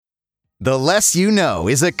The Less You Know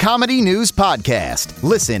is a comedy news podcast.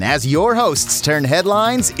 Listen as your hosts turn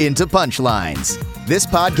headlines into punchlines. This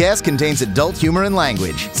podcast contains adult humor and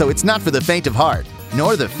language, so it's not for the faint of heart,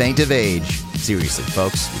 nor the faint of age. Seriously,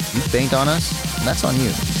 folks, if you faint on us, that's on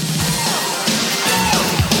you.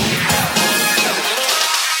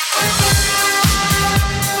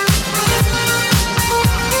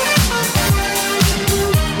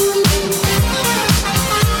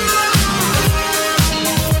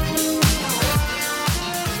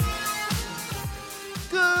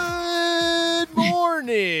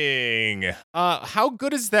 How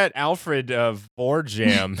good is that Alfred of Board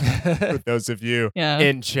Jam? For those of you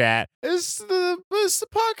in chat, it's the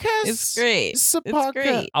podcast. It's great. It's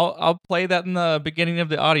great. I'll play that in the beginning of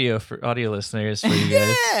the audio for audio listeners for you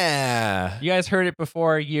guys. Yeah, you guys heard it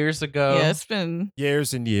before years ago. Yeah, it's been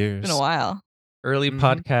years and years. It's been a while. Early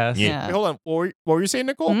podcast. Yeah. Wait, hold on. What were you saying,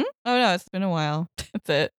 Nicole? Mm-hmm. Oh no, it's been a while. That's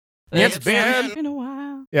it. It's been a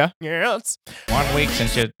while. Yeah. Yes. 1 week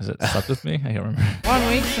since you slept with me. I don't remember.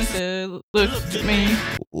 1 week since you looked at me.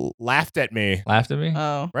 Laughed at me. Laughed at me?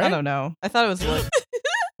 Oh, right? I don't know. I thought it was looked.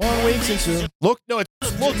 1 week since you looked. No,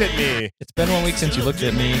 it's looked at me. It's been 1 week since you looked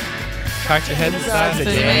at me. Cocked your head inside the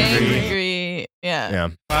that you're angry. Yeah.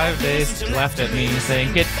 5 days since you laughed at me,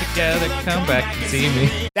 saying, "Get together, come back and see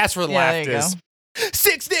me." That's where laughed is.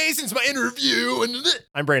 6 days since my interview, and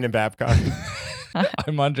I'm Brandon Babcock.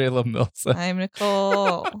 I'm Andre LaMilsa. I'm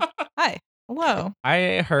Nicole. Hi. Hello.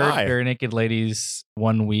 I heard Bare Naked Ladies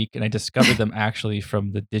 1 week, and I discovered them actually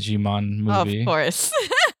from the Digimon movie. Of course.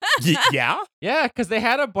 Yeah? Yeah, because they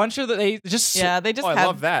had a bunch of they just I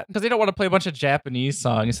love that. Because they don't want to play a bunch of Japanese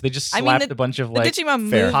songs, so they just slapped a bunch of like Digimon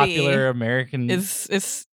movie popular American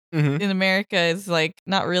is in America is like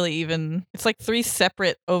not really even. It's like 3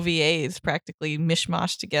 separate OVAs practically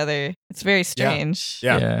mishmashed together. It's very strange.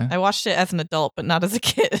 Yeah. I watched it as an adult, but not as a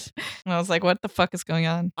kid. And I was like, what the fuck is going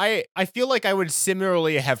on? I feel like I would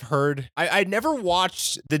similarly have heard. I never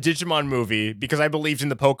watched the Digimon movie because I believed in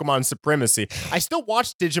the Pokemon supremacy. I still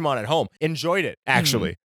watched Digimon at home. Enjoyed it,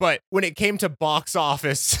 actually. But when it came to box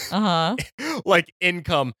office, like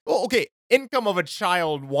income, income of a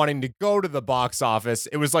child wanting to go to the box office,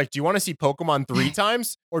 it was like, do you want to see Pokemon 3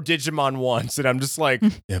 times or Digimon once? And I'm just like,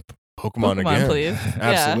 yeah, Pokemon again. Please.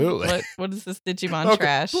 Absolutely. Yeah. What is this Digimon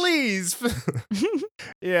trash? Please.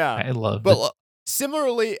 Yeah. I love it.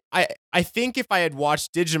 Similarly, I think if I had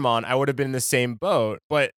watched Digimon, I would have been in the same boat.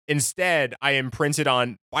 But instead, I imprinted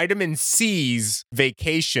on Vitamin C's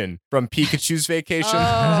Vacation from Pikachu's Vacation.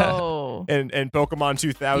 Oh. and Pokemon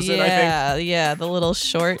 2000, I think. Yeah, the little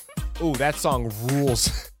short. Ooh, that song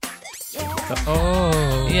rules.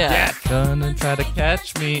 Oh. Yeah. Gonna try to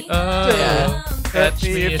catch me. Oh. Yeah. Catch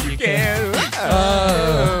me if you can.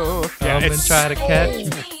 Oh. Come and try to catch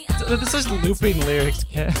me. This is looping lyrics.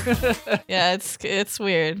 Yeah, it's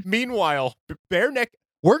weird. Meanwhile, Bare Neck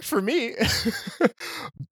worked for me.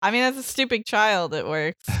 I mean, as a stupid child, it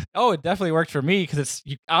works. Oh, it definitely worked for me because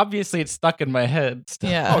obviously it's stuck in my head.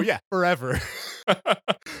 Yeah. Oh yeah, forever.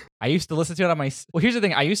 I used to listen to it on my. Well, here's the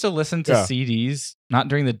thing. I used to listen to CDs not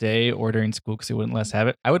during the day or during school because they wouldn't let us have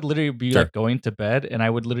it. I would literally be like going to bed and I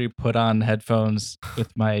would literally put on headphones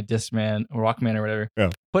with my Discman or Walkman or whatever. Yeah.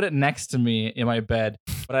 Put it next to me in my bed,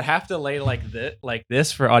 but I'd have to lay like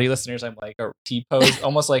this for audio listeners. I'm like a T pose,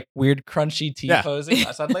 almost like weird crunchy T posing.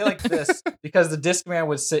 So I'd lay like this because the Discman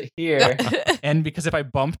would sit here, and because if I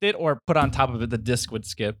bumped it or put on top of it, the disc would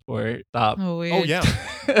skip or stop. Oh, weird. Oh yeah.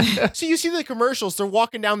 So you see the commercials? They're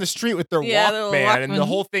walking down the street with their Walkman, and the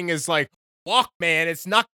whole thing is like, Walkman, it's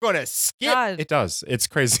not gonna skip. God. It does. It's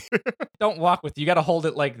crazy. Don't walk with you. You got to hold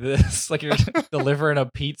it like this, like you're delivering a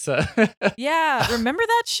pizza. Yeah, remember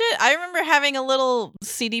that shit? I remember having a little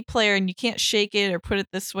CD player and you can't shake it or put it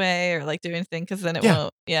this way or like do anything because then it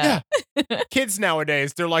won't. Yeah. Kids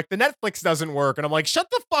nowadays, they're like, the Netflix doesn't work. And I'm like, shut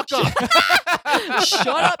the fuck up. Shut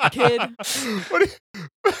up, kid.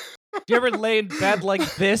 Do you ever lay in bed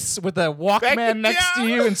like this with a Walkman next to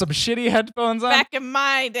you and some shitty headphones on? Back in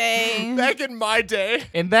my day.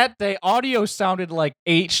 In that day, audio sounded like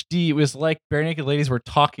HD. It was like Bare Naked Ladies were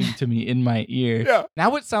talking to me in my ear. Yeah.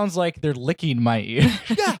 Now it sounds like they're licking my ear.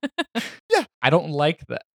 Yeah. I don't like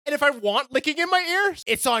that. And if I want licking in my ear,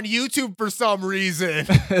 it's on YouTube for some reason.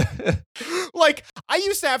 Like, I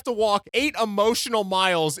used to have to walk 8 emotional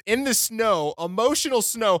miles in the snow, emotional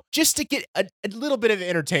snow, just to get a little bit of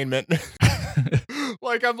entertainment.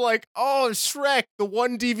 Like, I'm like, oh, Shrek, the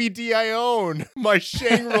one DVD I own, my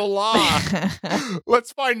Shangri-La.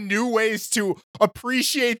 Let's find new ways to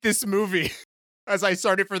appreciate this movie. As I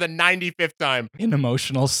started for the 95th time. In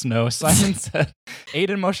emotional snow, Simon said. 8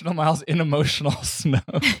 emotional miles in emotional snow.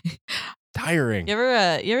 tiring. You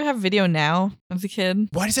ever have Video Now as a kid?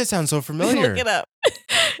 Why does that sound so familiar? Look it up.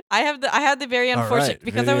 I had the very All unfortunate right,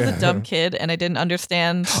 because I was a Video. dumb kid and I didn't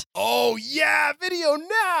understand. Oh yeah, Video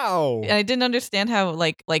Now. And I didn't understand how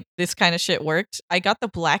like this kind of shit worked. I got the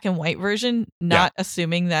black and white version, not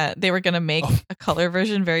assuming that they were gonna make a color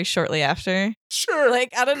version very shortly after. Sure.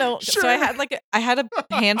 Like I don't know. Sure. So I had a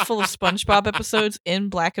handful of SpongeBob episodes in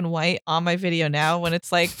black and white on my Video Now. When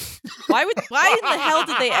it's like, why in the hell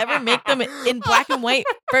did they ever make them in black and white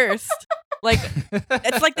first? Like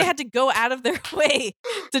it's like they had to go out of their way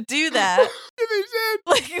to do that. Yeah, they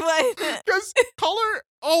did. Like Because color.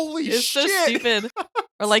 Holy it's shit. so stupid.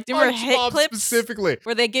 Or like, do you remember hit SpongeBob clips specifically?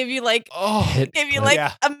 where they give you like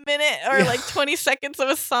Yeah. a minute or Yeah. like 20 seconds of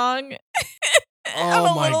a song?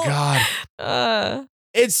 Oh my god. Uh,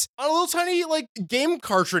 It's a little tiny like game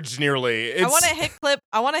cartridge nearly. I want a hit clip.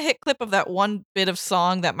 I want a hit clip of that one bit of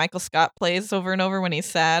song that Michael Scott plays over and over when he's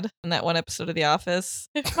sad in that one episode of The Office.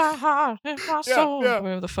 It's my heart, it's my soul. yeah.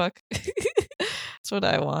 Whatever the fuck. That's what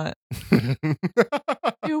I want.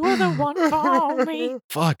 You were the one for me.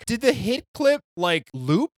 Fuck. Did the hit clip like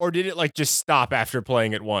loop or did it like just stop after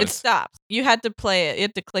playing it once? It stops. You had to play it. You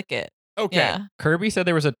had to click it. Okay. Yeah. Kirby said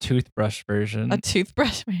there was a toothbrush version. A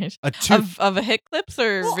toothbrush version. A tooth. Of a hit clips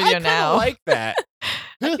or Well, Video I Now? like that.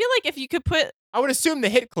 I feel like if you could put I would assume the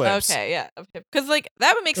hit clips. okay, yeah, because like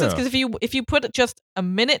that would make sense. Yeah. Because if you put just a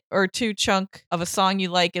minute or two chunk of a song you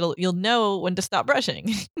like, you'll know when to stop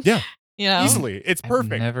brushing. Yeah. You know, Easily. It's I've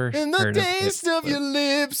perfect. never In the heard of hit taste of your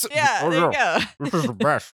lips. yeah, there you go. This is the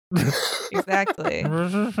best. Exactly.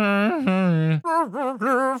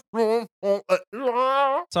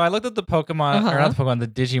 So I looked at the Pokemon, or Uh-huh. not the Pokemon, the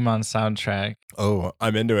Digimon soundtrack. Oh,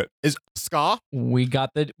 I'm into it. Is ska? We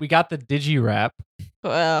got the Digi-Rap.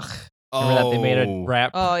 Ugh. Remember that they made a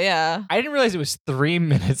rap? Oh yeah. I didn't realize it was 3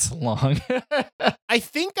 minutes long. I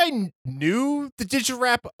think I knew the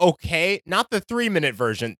Digirap okay, not the 3-minute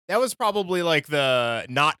version. That was probably like the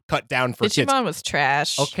not cut down for kids. Digimon was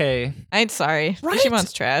trash. Okay, I'm sorry. Right?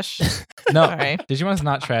 Digimon's trash. no, Sorry. Digimon's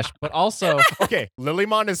not trash, but also Okay,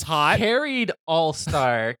 Lilymon is hot. carried All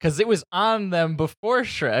Star because it was on them before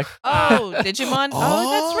Shrek. Oh, Digimon.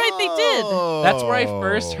 Oh, that's right. They did. That's where I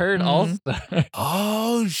first heard All Star.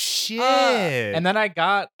 Oh shit! And then I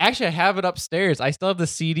have it upstairs. I still have the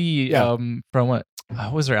CD Yeah. from what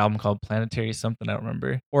was their album called? Planetary something, I don't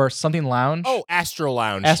remember. Or something Lounge? oh, Astro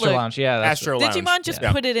Lounge. Astro Look, Lounge, yeah. That's Astro Lounge. Digimon just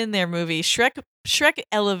Yeah. put it in their movie. Shrek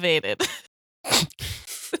elevated.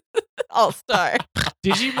 All Star.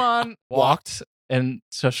 Digimon walked, and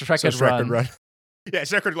so Shrek So could Shrek run. could run. Yeah,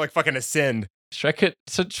 Shrek could like fucking ascend. Shrek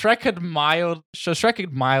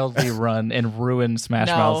could mildly run and ruin Smash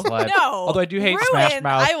Mouth's life. No. Although I do hate Ruin. Smash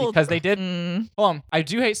Mouth I will- because they did. Mm. Hold on, I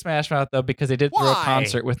do hate Smash Mouth though because they did throw a Why?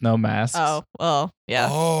 concert with no masks. Oh well, yeah.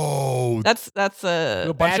 Oh, That's to a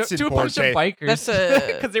a bunch That's of important. bikers. That's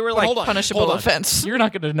a- because they were But like, hold on. punishable hold on. offense. you're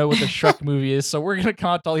not gonna know what the Shrek movie is, so we're gonna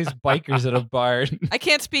count all these bikers at a bar. I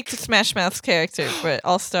can't speak to Smash Mouth's character, but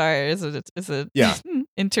All Star is a Yeah.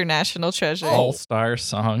 international treasure. All Star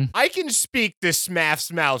song. I can speak to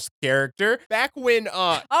Smash Mouth's character. Back when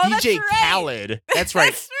that's DJ right. Khaled, that's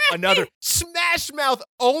right, That's right. another Smash Mouth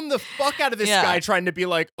owned the fuck out of this Yeah. guy trying to be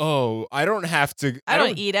like, oh, I don't have to. I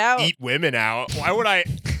don't eat out. eat women out. Why would I?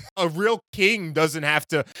 A real king doesn't have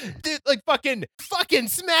to. Dude, like fucking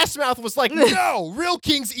Smash Mouth was like, no, real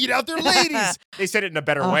kings eat out their ladies. They said it in a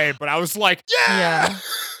better way, but I was like, yeah. Yeah.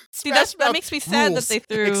 See, Smash that Mouth makes me sad rules, that they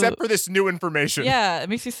threw. except for this new information. Yeah, it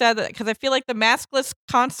makes me sad that because I feel like the maskless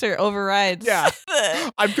concert overrides. Yeah.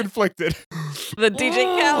 the, I'm conflicted. the DJ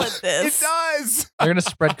Khaled It this. does. They're gonna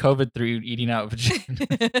spread COVID through eating out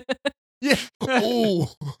vagina. Yeah.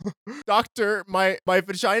 Oh, doctor, my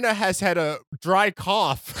vagina has had a dry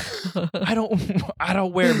cough. I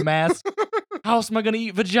don't wear masks. How else am I gonna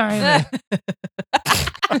eat vagina?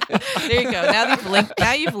 There you go.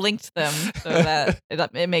 Now you've linked them so that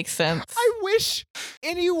it makes sense. I wish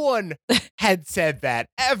anyone had said that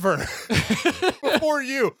ever before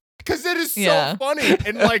you. Because it is so Yeah. funny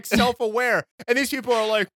and like self-aware. And these people are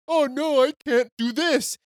like, oh no, I can't do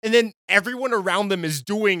this. And then everyone around them is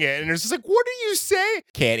doing it. And it's just like, what do you say?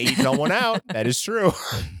 Can't eat someone out. That is true.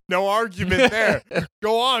 No argument there.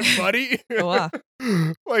 Go on, buddy. Wow.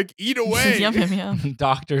 Like, eat away. Yum yum yum.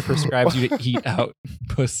 Doctor prescribes you to eat out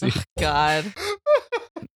pussy. God.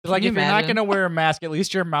 Like, you if you're not imagine? gonna wear a mask, at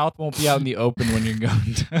least your mouth won't be out in the open when you're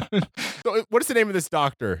going down. So, what is the name of this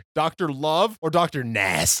doctor? Dr. Love or Dr.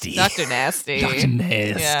 Nasty? Dr. Nasty. Dr.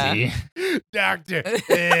 Nasty. Doctor.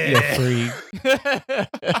 You freak.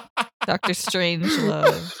 Dr.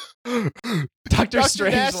 Strangelove. Dr. Dr.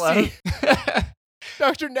 Strangelove.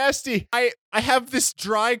 Dr. Nasty, I have this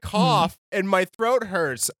dry cough and my throat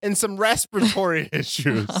hurts and some respiratory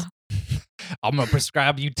issues. I'm gonna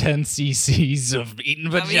prescribe you 10 cc's of eating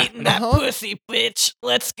vagina. I'm eating that pussy, bitch.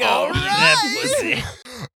 Let's go. All Eat that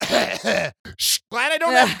right. Glad I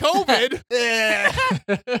don't have COVID.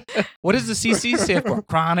 What does the CC stand for?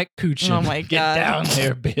 Chronic cooching. Oh my Get God. down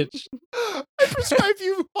there, bitch. I prescribe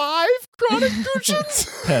you 5 chronic cushions.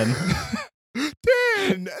 10.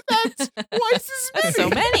 10. That's twice as many. That's so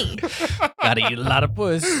many. Gotta eat a lot of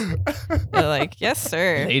puss. They're like, yes,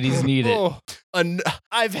 sir. Ladies need it. Oh,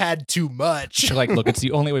 I've had too much. They're like, look, it's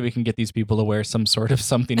the only way we can get these people to wear some sort of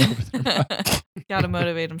something over their mouth. Gotta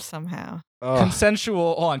motivate them somehow.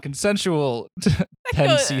 Consensual 10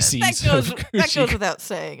 cc's of That coochie. goes without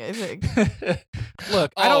saying, I think.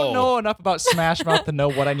 Look, I don't know enough about Smash Mouth to know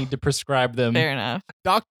what I need to prescribe them. Fair enough.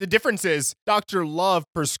 The difference is Dr. Love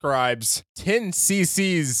prescribes 10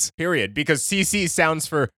 cc's, period, because cc stands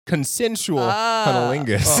for consensual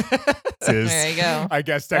cunnilingus. There you go. I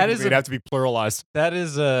guess That technically is it'd have to be pluralized. That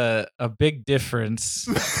is a big difference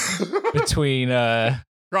between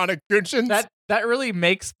Chronic cushions. that really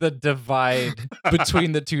makes the divide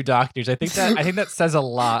between the two doctors. I think that says a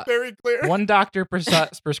lot. Very clear. One doctor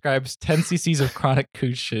prescribes 10 cc's of chronic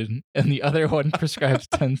cushion, and the other one prescribes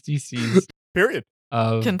 10 cc's Period.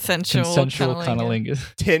 of Consensual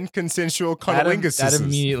cunnilingus. 10 consensual That cunnilinguses.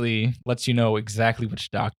 immediately lets you know exactly which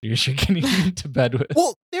doctors you're getting into bed with.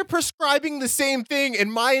 Well, they're prescribing the same thing,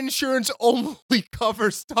 and my insurance only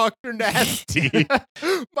covers Dr. Nasty.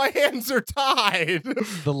 My hands are tied.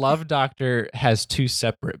 The love doctor has 2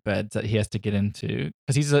 separate beds that he has to get into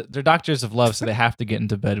because they're doctors of love, so they have to get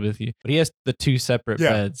into bed with you. But he has the 2 separate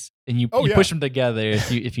beds, and you push them together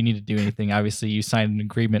if you need to do anything. Obviously, you sign an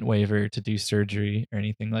agreement waiver to do surgery or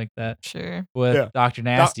anything like that. Sure. With Dr.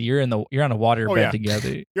 Nasty, you're on a water bed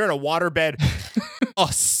together. You're in a water bed. A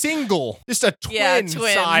single, just a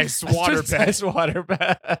twin-sized water bed. Twin-sized water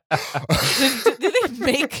bed. Do they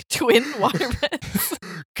make twin water beds?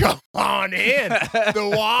 Come on in.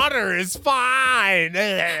 The water is fine.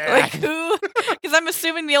 Like who? Because I'm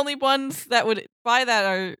assuming the only ones that would buy that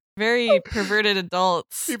are very perverted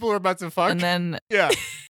adults. People are about to fuck. And then, Yeah.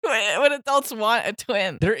 when adults want a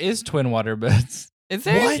twin, There is twin water beds. is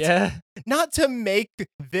there? What? Yeah. Not to make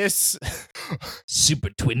this. Super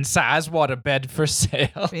twin size water bed for sale.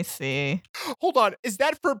 Let me see. Hold on. Is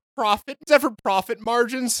that for profit? Is that for profit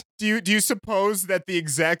margins? Do you suppose that the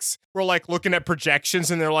execs were like looking at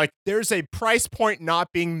projections and they're like, there's a price point not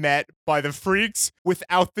being met by the freaks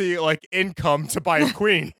without the like income to buy a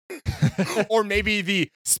queen? Or maybe the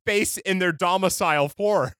space in their domicile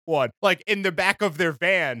for one, like in the back of their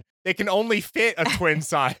van. They can only fit a twin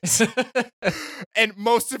size. And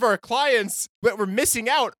most of our clients that we're missing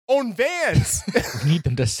out own vans. We need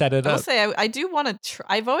them to set it I will up. say, I do want to try.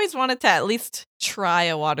 I've always wanted to at least try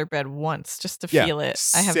a waterbed once just to feel it.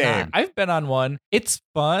 I have same. not. I've been on one. It's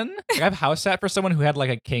fun. Like, I've house sat for someone who had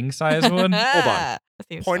like a king size one. Hold on. That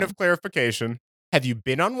seems Point fun. of clarification. Have you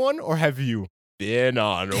been on one or have you been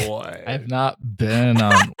on one? I've not been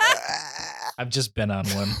on. I've just been on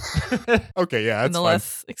one. Okay, yeah, that's fine.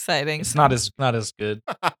 Nonetheless exciting. It's not as good.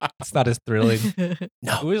 It's not as thrilling.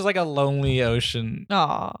 No. It was like a lonely ocean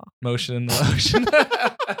Aw. motion in the ocean.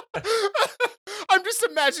 I'm just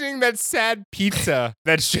imagining that sad pizza.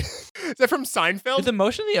 Is that from Seinfeld? Did the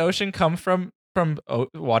motion in the ocean come from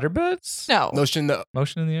waterbeds? No. Notion that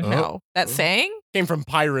Motion in the ocean. No. That saying? came from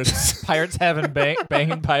pirates. Pirates having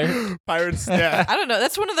banging pirates. Pirates, yeah. I don't know.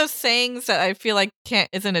 That's one of those sayings that I feel like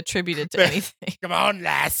isn't attributed to anything. Come on,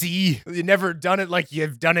 lassie. You never done it like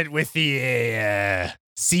you've done it with the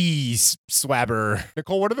sea swabber.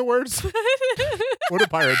 Nicole, what are the words? What do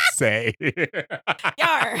pirates say?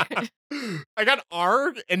 Yar. I got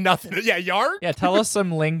arg and nothing. Yeah, yarg? Yeah, tell us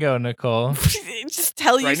some lingo, Nicole. Just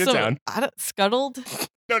tell you Write it some. down. Scuttled.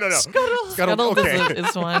 No. Scuttled Scuttled, okay.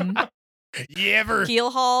 is one. You ever Keel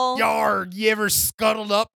haul. yarg? You ever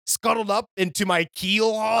scuttled up into my keel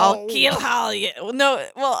Oh, haul? keel haul. Yeah. No,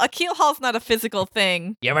 well, a keel haul's not a physical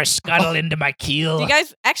thing. You ever scuttle into my keel? Do you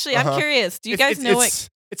guys actually? I'm Uh-huh. curious. Do you guys know what?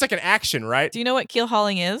 It's like an action, right? Do you know what keel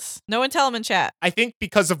hauling is? No one tell them in chat. I think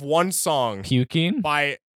because of one song Puking?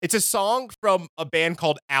 it's a song from a band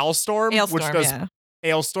called Alstorm, which Hailstorm, does yeah.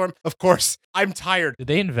 Hailstorm. Of course, I'm tired. Did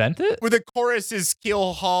they invent it? Where the chorus is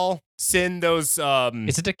keel haul, send those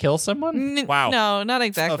Is it to kill someone? Wow. No, not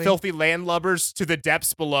exactly. filthy landlubbers to the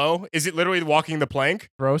depths below. Is it literally walking the plank?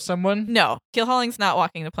 Throw someone? No, keel hauling's not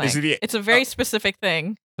walking the plank. Is it It's a very specific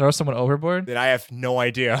thing. Throw someone overboard? That I have no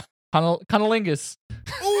idea. Cunnilingus.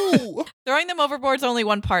 Ooh. Throwing them overboard's only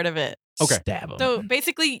one part of it. Okay. Stab 'em. So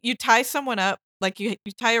basically, you tie someone up, like you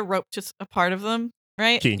tie a rope to a part of them,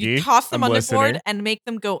 right? Kinky. You toss them I'm underboard listening. and make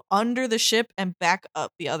them go under the ship and back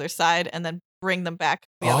up the other side and then bring them back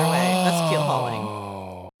the other way. That's keel hauling.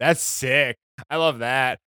 Oh, that's sick. I love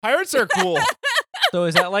that. Pirates are cool. So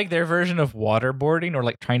is that like their version of waterboarding or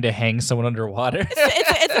like trying to hang someone underwater?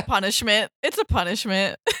 It's a punishment. It's a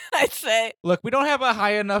punishment, I'd say. Look, we don't have a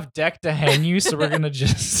high enough deck to hang you, so we're going to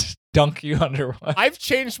just dunk you underwater. I've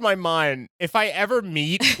changed my mind. If I ever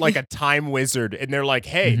meet like a time wizard and they're like,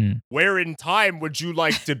 hey, Mhm. where in time would you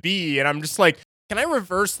like to be? And I'm just like, can I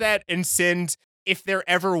reverse that and send, if there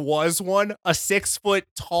ever was one, a 6-foot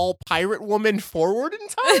tall pirate woman forward in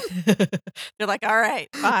time? They're like, all right,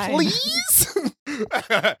 fine. Please?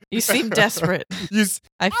 You seem desperate. You s-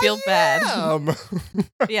 I feel bad. am.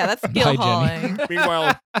 Yeah, that's Bye, keel Jenny. hauling.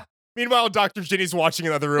 Meanwhile, Dr. Ginny's watching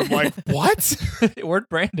in the other room like, what? Where'd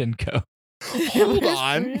Brandon go? Hold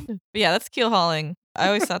on. But yeah, that's keel hauling. I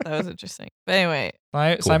always thought that was interesting. But anyway,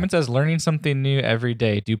 Simon says, learning something new every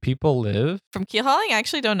day. Do people live? from keel hauling, I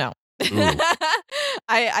actually don't know. Ooh.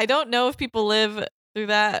 I don't know if people live through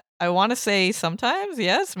that. I want to say sometimes,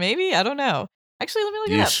 yes, maybe. I don't know. Actually, let me look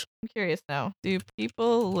it up. Yeesh. I'm curious now. Do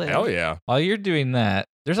people live? Hell yeah. While you're doing that,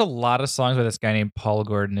 there's a lot of songs by this guy named Paul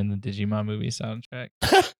Gordon in the Digimon movie soundtrack.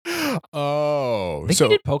 Oh, I think so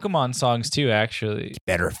he did Pokemon songs too, actually.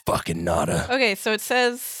 better fucking nada. Okay, so it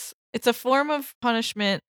says it's a form of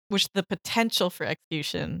punishment which the potential for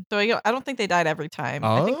execution. So I don't think they died every time.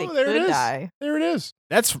 I think they Oh, there it could is. die. There it is.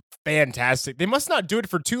 That's fantastic. They must not do it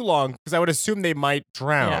for too long because I would assume they might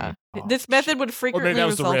drown. Yeah. Oh, This method would frequently that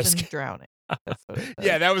was the result in risk. drowning. That's what it says.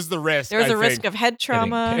 Yeah, that was the risk. There was I a risk think. of head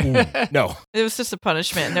trauma. Kidding. No. It was just a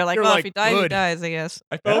punishment. And they're like, They're well, like, if he dies, he good. dies, I guess.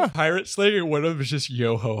 I Yeah. Pirate Slayer, one of them is just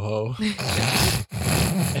yo ho ho.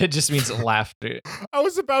 It just means laughter. I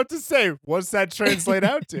was about to say, what's that translate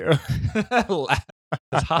out to? Laugh.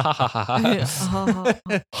 It's ha ha ha ha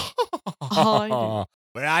ha.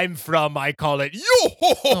 Where I'm from, I call it yo.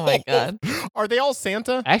 Oh my God. Are they all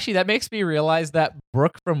Santa? Actually, that makes me realize that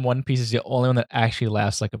Brooke from One Piece is the only one that actually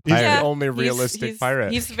laughs like a He's pirate. the only He's- realistic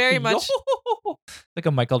pirate. He's very much. Yo! Like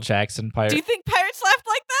a Michael Jackson pirate. Do you think pirates laughed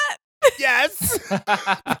like that? Yes.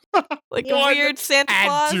 Like One a weird Santa had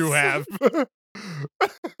Claus? to have.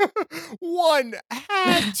 One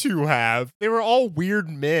had to have. They were all weird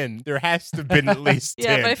men. There has to have been at least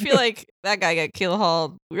Yeah, 10. but I feel like that guy got keel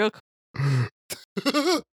hauled real quick.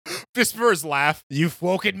 Fistfur's laugh. You've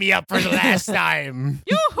woken me up for the last time.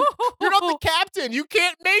 You're not the captain. You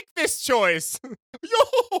can't make this choice.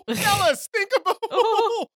 Yo, fellas, think about.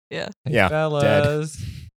 Yeah. Hey, Yeah, fellas.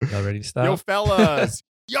 Y'all ready to stop? Yo, fellas.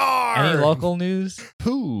 Yar. Any local news?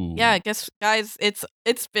 Poo. Yeah, I guess, guys, it's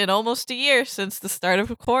been almost a year since the start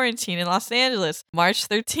of quarantine in Los Angeles, March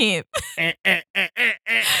 13th.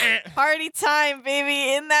 Party time,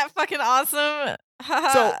 baby! Isn't that fucking awesome?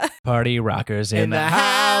 So- Party rockers in, In the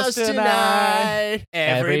house tonight.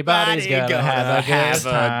 Everybody's gonna have a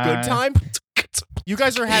good good time. You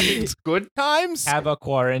guys are having good times? Have a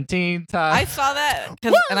quarantine time. I saw that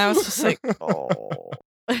and I was just like, oh.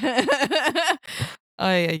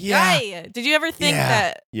 Yeah. Yeah. Did you ever think Yeah.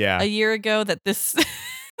 that Yeah. a year ago that this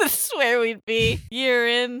this is where we'd be year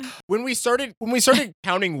in? When we started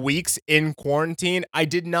counting weeks in quarantine, I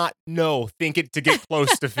did not think it to get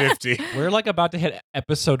close to 50. We're like about to hit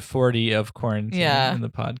episode 40 of quarantine Yeah. in the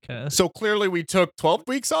podcast. So clearly we took 12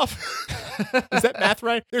 weeks off. Is that math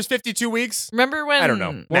right? There's 52 weeks. Remember when? I don't know.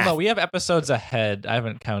 Well, Math. no, we have episodes ahead. I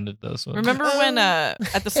haven't counted those ones. Remember when at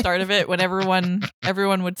the start of it, when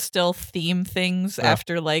everyone would still theme things Yeah.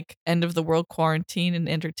 after like end of the world quarantine and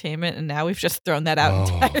entertainment, and now we've just thrown that out Oh.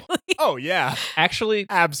 entirely. Oh yeah, Actually,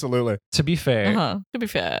 absolutely. to be fair, To be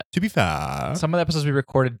fair, To be fair, some of the episodes we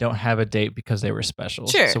recorded don't have a date because they were special.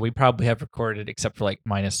 Sure. So we probably have recorded except for like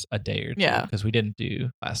minus a day or two. Yeah. Because we didn't do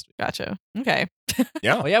last week. gotcha. Okay,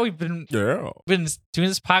 yeah, Oh yeah, we've been doing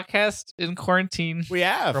this podcast in quarantine we for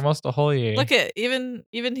have. almost a whole year. look at even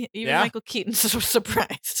Yeah. Michael Keaton's so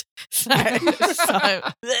surprised. Sorry.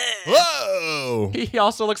 Whoa! He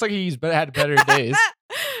also looks like he's had better days.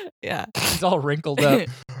 Yeah. He's all wrinkled up.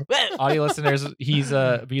 Audio listeners, he's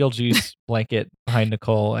a Beetlejuice blanket behind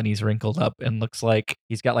Nicole, and he's wrinkled up and looks like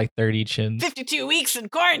he's got like 30 chins. 52 weeks in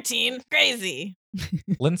quarantine. Crazy.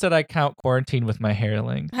 Lynn said I count quarantine with my hair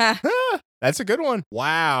length. That's a good one.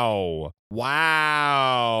 Wow.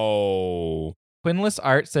 Wow. Quinless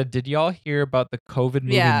Art said, "Did y'all hear about the COVID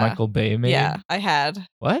movie Yeah. Michael Bay made?" Yeah, I had.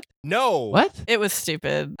 What? No. What? It was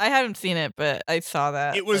stupid. I haven't seen it, but I saw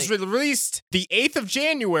that. It was like- released the 8th of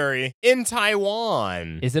January in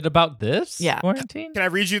Taiwan. Is it about this? Yeah. Quarantine? Can I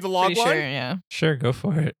read you the log pretty line? sure, yeah. Sure, go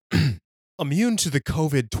for it. Immune to the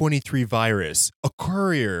COVID-23 virus, a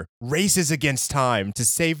courier races against time to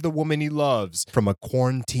save the woman he loves from a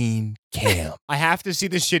quarantine camp. I have to see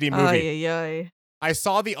this shitty movie. Ay, ay, ay. I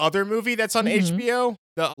saw the other movie that's on Mhm. HBO,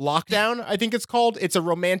 The Lockdown, I think it's called. It's a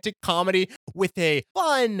romantic comedy with a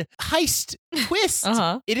fun heist twist.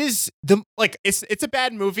 Uh-huh. It is it's a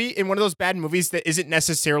bad movie, and one of those bad movies that isn't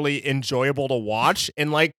necessarily enjoyable to watch,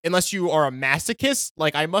 and like unless you are a masochist,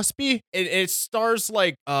 like I must be. It stars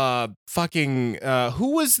like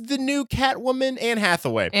who was the new Catwoman? Anne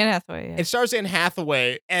Hathaway. Anne Hathaway. Yeah. It stars Anne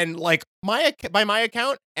Hathaway, and like by my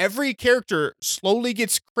account, every character slowly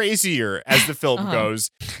gets crazier as the film goes,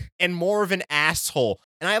 and more of an asshole.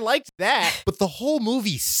 And I liked that, but the whole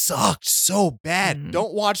movie sucked so bad.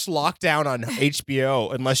 Don't watch Lockdown on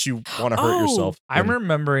HBO unless you want to hurt yourself. I'm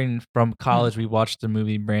remembering from college, we watched a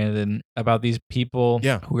movie, Brandon, about these people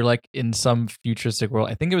who were like in some futuristic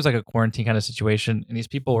world. I think it was like a quarantine kind of situation. And these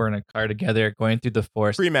people were in a car together going through the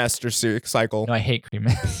forest. Cremaster cycle. No, I hate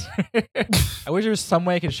Cremaster. I wish there was some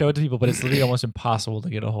way I could show it to people, but it's literally almost impossible to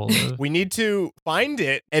get a hold of. We need to find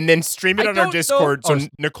it and then stream it on our Discord so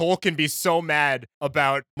Nicole can be so mad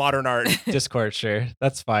about modern art. Discord, sure.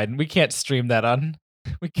 That's fine. We can't stream that on.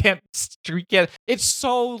 We can't. It's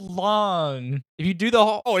so long. If you do the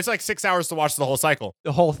whole... Oh, it's like 6 hours to watch the whole cycle.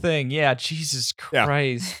 The whole thing. Yeah. Jesus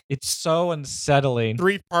Christ. Yeah. It's so unsettling.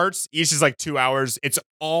 3 parts. Each is like 2 hours. It's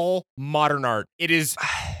all modern art. It is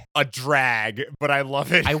a drag, but I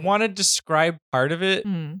love it. I want to describe part of it,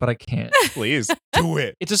 but I can't. Please do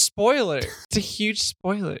it. It's a spoiler. It's a huge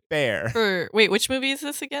spoiler. Fair. Wait, which movie is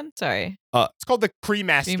this again? Sorry. It's called the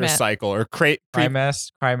Cremaster cycle or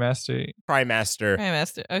Cremaster. Cremaster.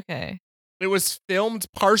 Okay. It was filmed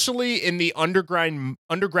partially in the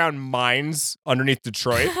underground mines underneath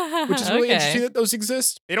Detroit, which is really interesting that those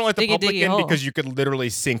exist. They don't let the public in because you could literally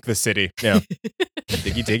sink the city. Yeah.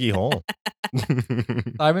 diggy hole.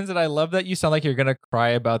 Simon said, I love that you sound like you're going to cry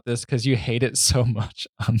about this because you hate it so much.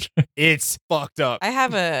 It's fucked up. I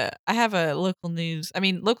have a local news. I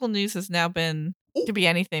mean, local news has now been... Could be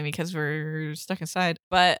anything because we're stuck inside.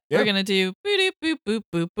 But we're going to do boop, boop, boop,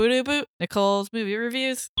 boop, boop, boop, Nicole's movie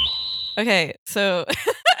reviews. Okay, so...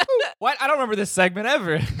 What? I don't remember this segment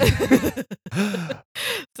ever.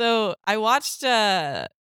 So I watched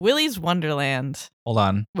Willy's Wonderland. Hold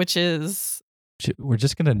on. Which is... We're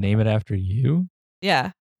just going to name it after you?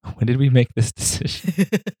 Yeah. When did we make this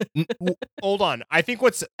decision? Hold on. I think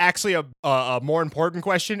what's actually a more important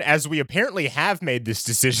question, as we apparently have made this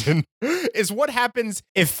decision, is what happens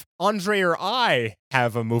if Andre or I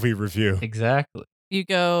have a movie review? Exactly. You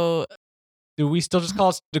go... Do we still just call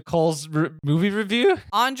it Nicole's movie review?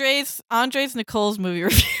 Andre's Nicole's movie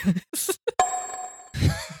reviews.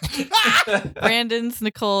 Brandon's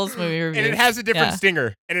Nicole's movie review. And it has a different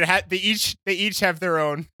stinger. And they each have their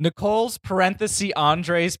own. Nicole's parenthesis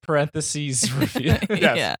Andre's parentheses review.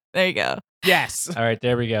 Yes. Yeah, there you go. Yes. All right,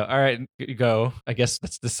 there we go. All right, go. I guess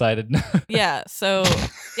that's decided. So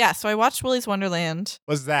I watched Willy's Wonderland.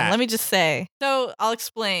 What's that? And let me just say. So I'll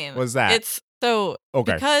explain. What's that? It's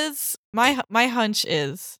because my hunch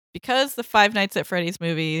is because the Five Nights at Freddy's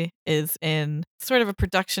movie is in sort of a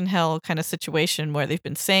production hell kind of situation where they've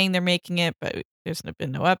been saying they're making it, but there's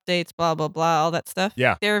been no updates, blah, blah, blah, all that stuff.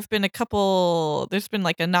 Yeah. There's been like a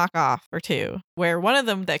knockoff or two where one of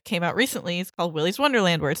them that came out recently is called Willy's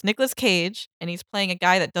Wonderland, where it's Nicolas Cage and he's playing a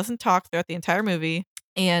guy that doesn't talk throughout the entire movie.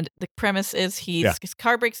 And the premise is his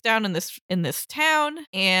car breaks down in this town,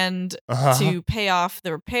 and to pay off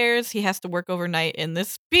the repairs, he has to work overnight in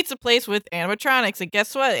this pizza place with animatronics. And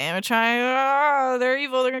guess what? Animatronics, they're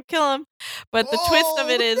evil. They're gonna kill him. But the twist of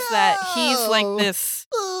it is that he's like this.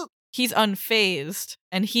 He's unfazed,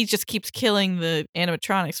 and he just keeps killing the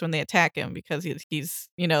animatronics when they attack him because he's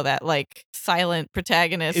that like silent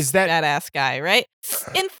protagonist, is that badass guy, right?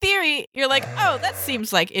 In theory, you're like, oh, that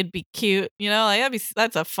seems like it'd be cute, like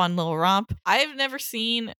that's a fun little romp. I've never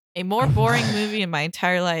seen a more boring movie in my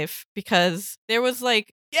entire life because there was like.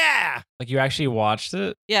 Yeah. Like you actually watched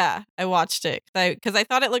it? Yeah, I watched it because I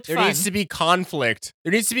thought it looked fun. There needs to be conflict.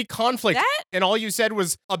 And all you said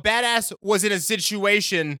was a badass was in a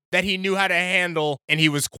situation that he knew how to handle and he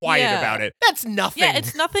was quiet about it. That's nothing. Yeah,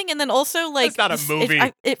 it's nothing. And then also like it's not a movie.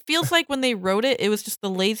 It feels like when they wrote it, it was just the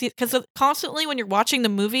laziest. Because constantly when you're watching the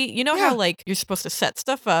movie, you know how like you're supposed to set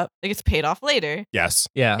stuff up, it gets paid off later. Yes.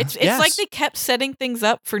 Yeah. It's like they kept setting things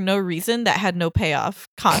up for no reason that had no payoff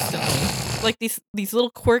constantly. Like these little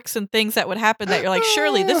quirks and things that would happen that you're like,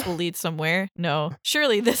 surely this will lead somewhere. No.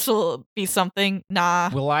 Surely this will be something. Nah.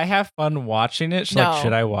 Will I have fun watching it? No,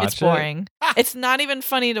 should I watch it? It's boring. It's not even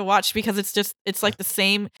funny to watch because it's like the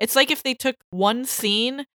same. It's like if they took one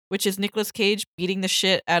scene which is Nicolas Cage beating the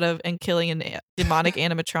shit out of and killing a demonic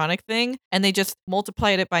animatronic thing, and they just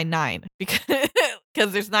multiplied it by 9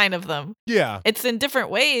 because there's 9 of them. Yeah. It's in different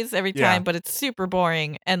ways every Yeah. time, but it's super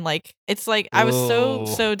boring. And like, it's like, I was Whoa.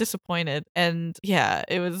 so disappointed. And yeah,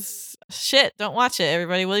 it was shit. Don't watch it,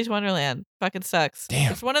 everybody. Willy's Wonderland fucking sucks.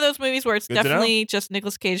 Damn. It's one of those movies where it's Good to know. definitely just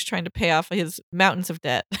Nicolas Cage trying to pay off his mountains of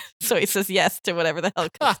debt. So he says yes to whatever the hell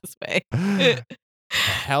comes his way.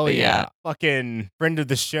 Hell But yeah. yeah. Fucking friend of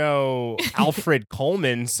the show, Alfred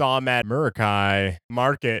Coleman, saw him at Murukai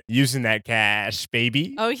Market using that cash,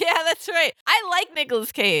 baby. Oh yeah, that's right. I like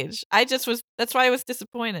Nicolas Cage. That's why I was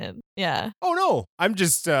disappointed. Yeah, Oh no. I'm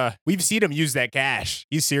just we've seen him use that cash.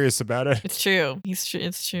 He's serious about it. it's true.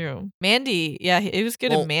 It's true. Mandy, yeah, it was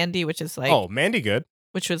good Well, in Mandy, which is like, Oh, Mandy good.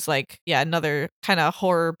 which was like, yeah, another kind of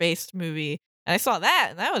horror based movie. And I saw that,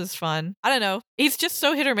 and that was fun. I don't know. He's just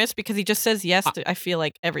so hit or miss because he just says yes to, I feel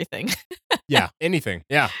like, everything. Yeah, anything.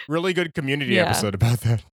 Yeah. Really good community Yeah. episode about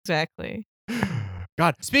that. Exactly.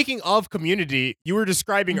 God, speaking of community, you were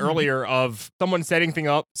describing Mhm. earlier of someone setting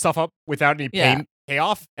stuff up without any Yeah.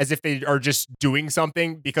 payoff, as if they are just doing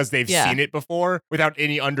something because they've Yeah. seen it before without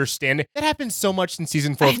any understanding. That happens so much in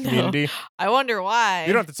season 4 I of know. Community. I wonder why.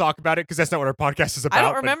 You don't have to talk about it because that's not what our podcast is about. I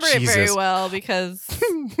don't but remember it very Jesus. well because,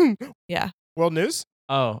 yeah. World news?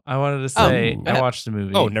 Oh, I wanted to Oh, say go I ahead. watched the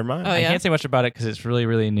movie. Oh, never mind. Oh, I yeah? can't say much about it because it's really,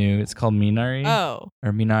 really new. It's called Minari Oh,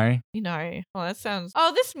 or Minari. Minari. Oh, that sounds.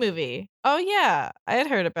 Oh, this movie. Oh, yeah. I had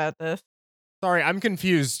heard about this. Sorry, I'm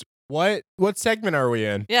confused. What segment are we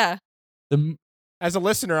in? Yeah. The As a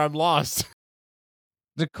listener, I'm lost.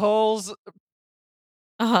 Nicole's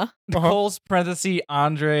Uh parenthesis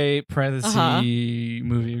Andre parenthesis Uh-huh. movie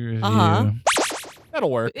review. Uh-huh.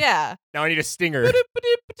 That'll work. Yeah. Now I need a stinger.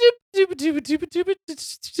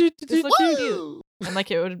 This looks cute. And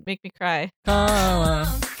like it would make me cry.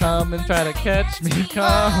 Come and try to catch me.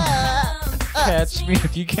 Come catch me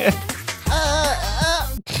if you can.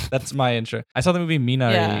 That's my intro. I saw the movie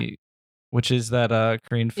Minari, Yeah. which is that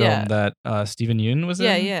Korean film Yeah. that Stephen Yoon was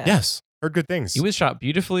Yeah, in. yeah. Yes. Heard good things. He was shot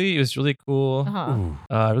beautifully. It was really cool. Uh-huh.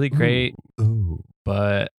 Ooh. Really great. Ooh.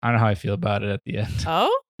 But I don't know how I feel about it at the end.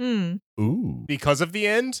 Oh? Hmm. Ooh. Because of the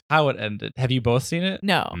end? How it ended. Have you both seen it?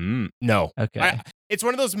 No. No. Okay. It's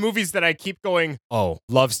one of those movies that I keep going, oh,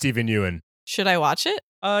 love Stephen Ewan. Should I watch it?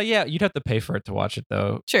 Yeah, you'd have to pay for it to watch it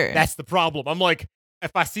though. Sure. That's the problem. I'm like,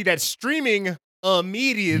 if I see that streaming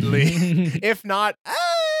immediately, if not,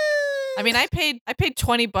 I mean, I paid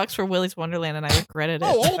 $20 for Willy's Wonderland and I regretted it.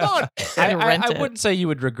 Oh, hold on. I had to rent I it. wouldn't say you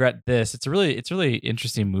would regret this. It's a really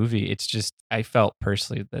interesting movie. It's just I felt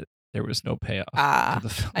personally that there was no payoff Ah, to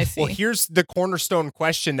the film. I see. Well, here's the cornerstone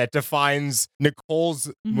question that defines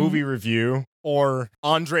Nicole's movie review or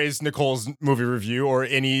Nicole's movie review or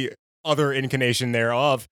any other incarnation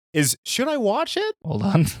thereof is, should I watch it? Hold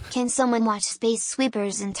on. Can someone watch Space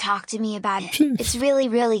Sweepers and talk to me about it? It's really,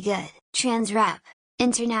 really good. Trans rap.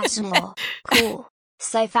 International. Cool.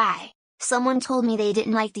 Sci-fi. Someone told me they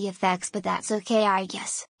didn't like the effects, but that's okay, I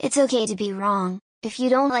guess. It's okay to be wrong. If you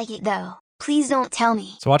don't like it though, please don't tell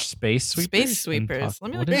me. So watch Space Sweepers. Space and Sweepers. talk-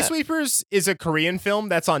 Let me what look is it Space up. Sweepers is a Korean film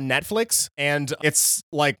that's on Netflix, and it's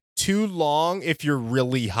like too long if you're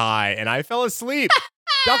really high, and I fell asleep.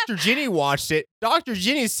 Dr. Ginny watched it. Dr.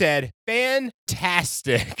 Ginny said,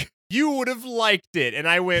 fantastic. You would have liked it. And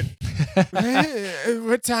I went,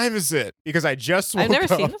 what time is it? Because I just woke I've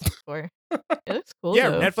never up. seen this before. It looks cool. Yeah,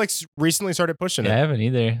 though. Netflix recently started pushing Yeah, I it. haven't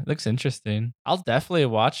either. Looks interesting. I'll definitely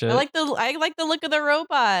watch it. I like the look of the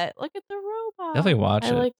robot. Look at the robot. Definitely watch I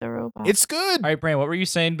it. like the robot. It's good. All right, Brian, what were you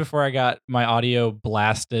saying before I got my audio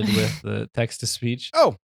blasted with the text to speech?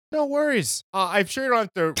 Oh, no worries. I'm sure you don't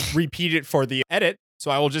have to repeat it for the edit. So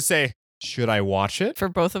I will just say, should I watch it? for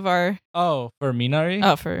both of our. Oh, for Minari?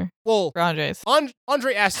 Oh, for Well, Andres.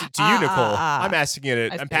 Andre asked it to you, Nicole. I'm asking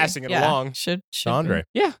it. I I'm see. passing it Yeah, along Should to Andre.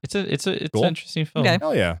 Yeah, it's Cool. an interesting film. Okay.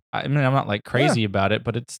 Hell yeah. I mean, I'm not like crazy about it,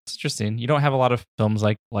 but it's interesting. You don't have a lot of films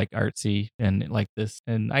like artsy and like this,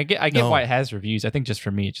 and I get No. why it has reviews. I think just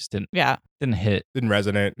for me, it just didn't Yeah. hit. Didn't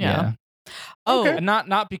resonate. Yeah. Oh, Okay. And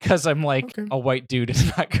not because I'm like Okay. a white dude and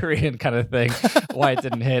not Korean kind of thing. Why it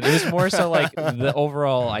didn't hit. It was more so like the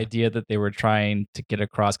overall idea that they were trying to get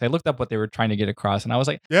across. I looked up what they were trying to get across, and I was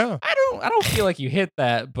like, Yeah. I don't feel like you hit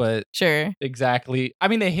that, but sure. exactly. I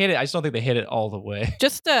mean, they hit it. I just don't think they hit it all the way.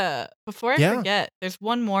 Just before I Yeah. forget, there's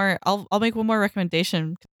one more. I'll make one more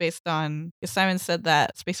recommendation based on because Simon said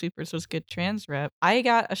that Space Sweepers was good trans rep. I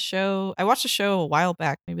watched a show a while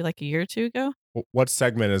back, maybe like a year or two ago. What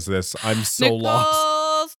segment is this? I'm so Nicole's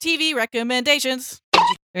lost. TV recommendations.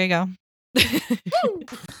 There you go.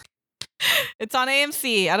 It's on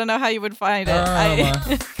AMC. I don't know how you would find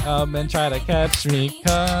it. Come and try to catch me.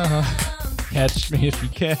 Come, catch me if you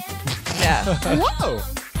can. Yeah. Whoa.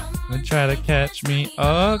 Come and try to catch me.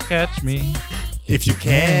 Oh, catch me. If you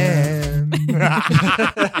can.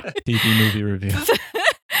 TV movie review.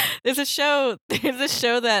 There's a show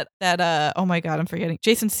that oh my god, I'm forgetting.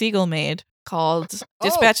 Jason Segel made called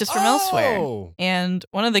Dispatches from Elsewhere. And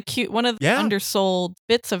one of the undersold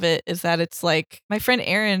bits of it is that it's like my friend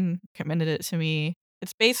Aaron recommended it to me.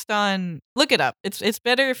 It's based on, look it up. It's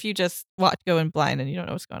better if you just go in blind and you don't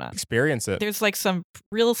know what's going on. Experience it. There's like some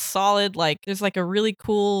real solid, there's like a really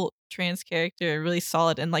cool trans character, really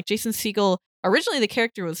solid. And like Jason Segel, originally the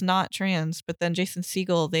character was not trans, but then Jason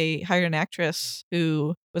Segel, they hired an actress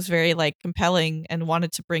who was very like compelling and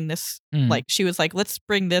wanted to bring this, she was like, let's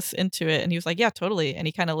bring this into it. And he was like, yeah, totally. And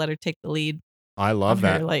he kind of let her take the lead. I love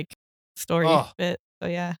that. Her, like story bit. So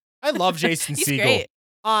yeah. I love Jason He's Segel. Great.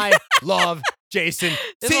 I love Jason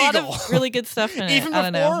There's Segel. a lot of really good stuff in it. Even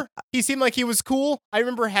before he seemed like he was cool, I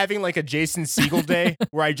remember having like a Jason Segel day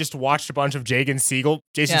where I just watched a bunch of Jason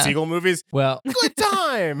Segel movies. Well, good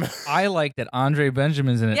time. I like that Andre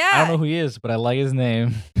Benjamin's in it. Yeah. I don't know who he is, but I like his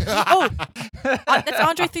name. That's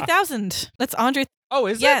Andre 3000. That's Andre. Oh,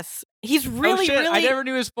 is it? Yes. He's really, shit. really. I never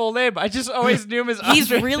knew his full name. I just always knew him as Andre. He's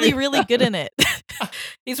really, really good in it.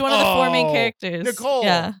 He's one of the four main characters. Nicole.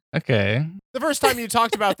 Yeah. Okay. The first time you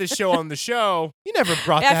talked about this show on the show, you never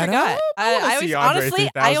brought Yeah, that I forgot. up. I see was Andre honestly,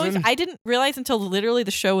 3000. I didn't realize until literally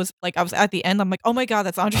the show was like, I was at the end. I'm like, oh my god,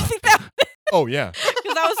 that's Andre 3000. Oh yeah.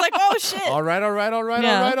 Because I was like, oh shit. All right.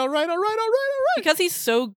 Because he's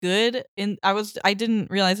so good, and I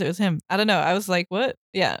didn't realize it was him. I don't know. I was like, what?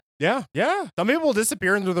 Yeah. Yeah. Some people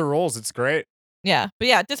disappear into their roles. It's great. Yeah, but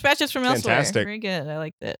yeah, Dispatches from Elsewhere. Fantastic. Very good. I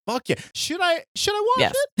liked it. Fuck yeah. Should I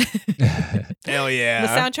watch Yes. Hell yeah. The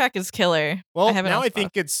soundtrack is killer. Well, now I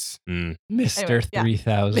think it's Mr. Anyway, yeah.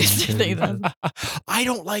 3000. Mr. 3000. I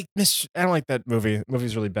don't like that movie. The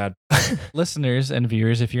movie's really bad. Listeners and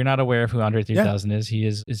viewers, if you're not aware of who Andre 3000 is, he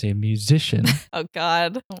is a musician Oh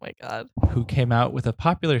god. Oh my god. who came out with a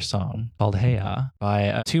popular song called Hey Ya by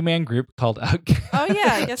a two-man group called Oh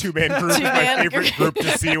yeah, I guess. Two-man group is my Two-man favorite group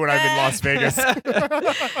to see when I'm in Las Vegas.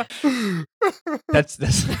 That's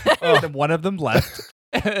one of them left,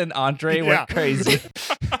 and Andre went crazy.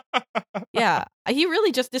 Yeah, he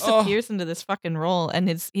really just disappears into this fucking role, and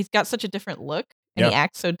he's got such a different look, and he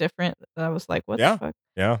acts so different that I was like, what the fuck?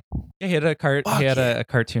 Yeah. Yeah, he had a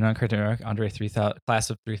cartoon on Cartoon Network, Andre 3000, Class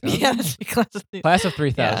of 3000. Yeah, that's Class of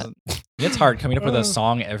 3000. It's hard coming up with a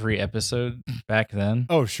song every episode back then.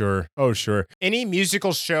 Oh, sure. Any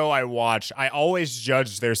musical show I watch, I always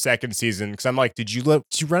judge their second season because I'm like, did you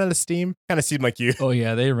run out of steam? Kind of seemed like you. Oh,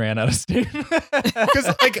 yeah, they ran out of steam.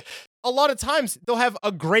 Because, like, a lot of times they'll have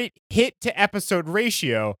a great hit to episode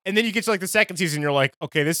ratio, and then you get to, like, the second season, you're like,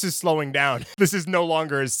 okay, this is slowing down. This is no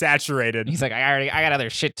longer as saturated. He's like, I got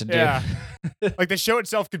other shit to do. Yeah. Like, the show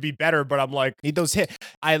itself could be better, but I'm like, need those hits.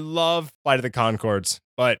 I love Flight of the Conchords,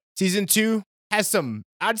 but season 2 has some,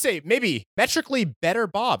 I'd say, maybe metrically better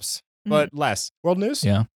bobs, but less. World news?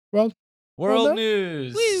 Yeah. World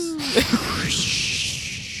news.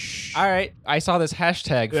 All right. I saw this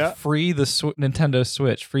hashtag free the Nintendo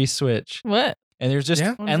Switch, free Switch. What? And there's just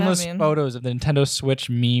What does that endless mean? photos of the Nintendo Switch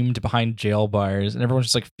memed behind jail bars. And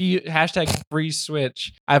everyone's just like, hashtag free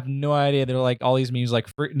Switch. I have no idea. They're like all these memes like,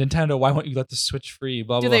 free, Nintendo, why won't you let the Switch free?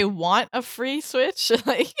 Blah, blah, Do blah. they want a free Switch?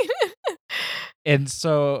 Like, And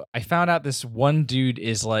so I found out this one dude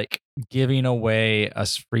is like giving away a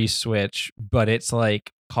free Switch, but it's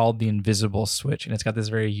like called the Invisible Switch. And it's got this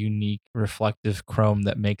very unique reflective chrome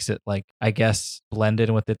that makes it like, I guess, blended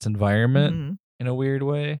with its environment in a weird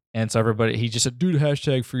way. And so he just said, dude,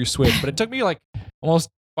 hashtag free Switch. But it took me like almost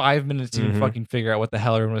 5 minutes to even fucking figure out what the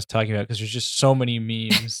hell everyone was talking about because there's just so many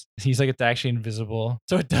memes. He's like, it's actually invisible.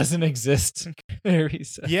 So it doesn't exist.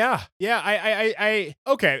 Yeah.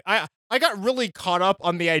 I got really caught up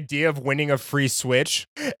on the idea of winning a free Switch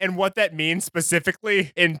and what that means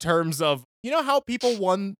specifically in terms of, you know how people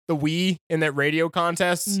won the Wii in that radio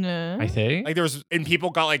contest? no. I think. Like people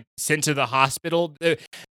got like sent to the hospital.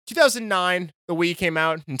 2009, the Wii came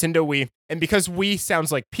out, Nintendo Wii. And because Wii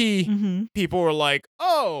sounds like P, people were like,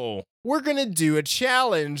 oh, we're going to do a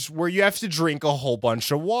challenge where you have to drink a whole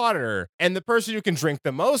bunch of water. And the person who can drink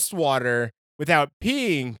the most water without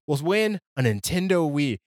peeing will win a Nintendo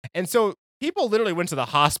Wii. And so people literally went to the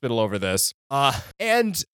hospital over this.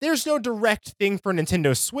 And there's no direct thing for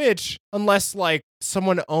Nintendo Switch unless like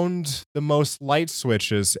someone owned the most light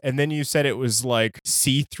switches, and then you said it was like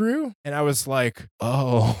see-through, and I was like,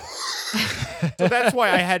 oh. So that's why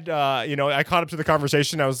I had, I caught up to the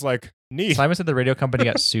conversation. I was like, neat. Simon said the radio company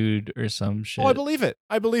got sued or some shit. Oh, I believe it.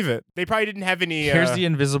 They probably didn't have any. Here's the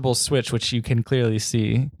invisible switch, which you can clearly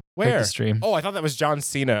see. Where? The stream. Oh, I thought that was John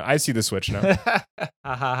Cena. I see the switch now.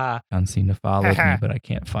 John Cena followed me, but I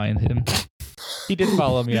can't find him. He did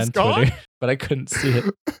follow me He's on gone? Twitter, but I couldn't see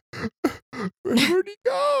it. Where'd he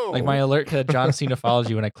go? Like my alert that John Cena follows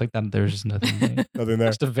you, when I clicked on it, there was just nothing there. Nothing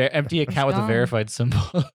there. Just a empty account with a gone. verified symbol.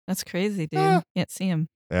 That's crazy, dude. Ah. Can't see him.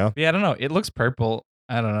 Yeah. Yeah, I don't know. It looks purple.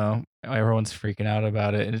 I don't know. Everyone's freaking out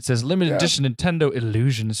about it. And it says limited edition Nintendo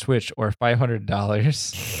Illusion Switch or $500.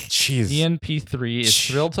 Jeez. DNP3 is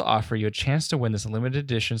thrilled to offer you a chance to win this limited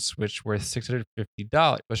edition Switch worth $650.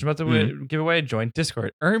 Which I'm about to give away. Join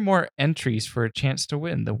Discord. Earn more entries for a chance to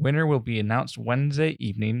win. The winner will be announced Wednesday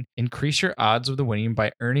evening. Increase your odds of the winning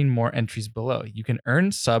by earning more entries below. You can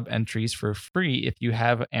earn sub entries for free if you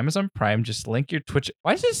have Amazon Prime. Just link your Twitch.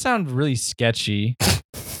 Why does this sound really sketchy?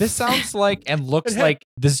 This sounds like and looks like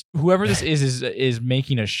this. Whoever this is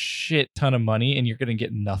making a shit ton of money, and you're gonna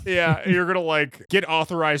get nothing. Yeah, you're gonna like get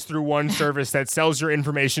authorized through one service that sells your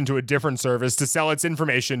information to a different service to sell its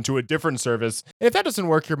information to a different service. And if that doesn't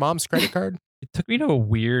work, your mom's credit card. It took me to a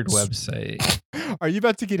weird website. Are you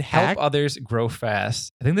about to get hacked? Help others grow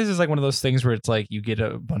fast. I think this is like one of those things where it's like you get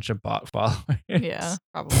a bunch of bot followers. Yeah,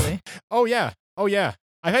 probably. Oh yeah.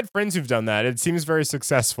 I've had friends who've done that. It seems very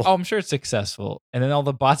successful. Oh, I'm sure it's successful. And then all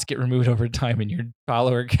the bots get removed over time and your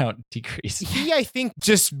follower count decreases. He, I think,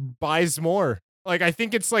 just buys more. Like, I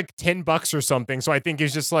think it's like $10 or something. So I think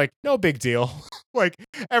he's just like, no big deal. Like,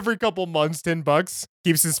 every couple months, $10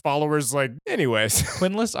 keeps his followers like, anyways.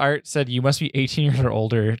 Quinless Art said you must be 18 years or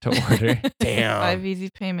older to order. Damn. 5 easy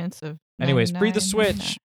payments of. Anyways, free the $99.99.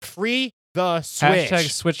 Switch. Free the Switch.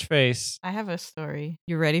 Hashtag switch face. I have a story.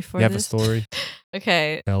 You ready for You have a this? story?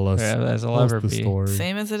 Okay. Tell us. Yeah, as it'll ever be.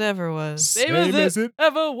 Same as it ever was. Same as it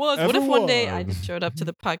ever was. What if ever one day I was. just showed up to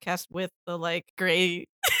the podcast with the like gray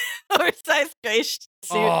oversized gray suit?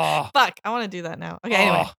 Oh. Fuck, I want to do that now. Okay,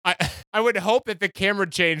 anyway. Oh, I would hope that the camera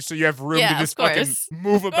changed so you have room Yeah, to of just fucking course.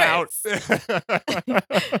 move Of about.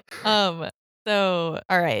 So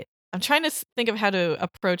all right. I'm trying to think of how to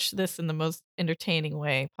approach this in the most entertaining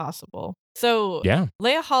way possible. So Yeah.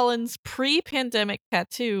 Leia Holland's pre-pandemic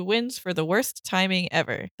tattoo wins for the worst timing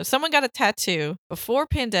ever. So someone got a tattoo before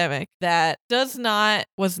pandemic that was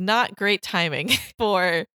not great timing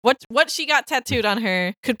for what she got tattooed on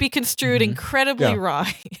her could be construed incredibly Yeah. wrong.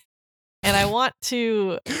 And I want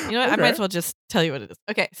to, I might Okay. as well just tell you what it is.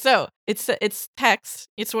 Okay, so it's text.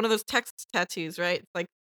 It's one of those text tattoos, right? It's like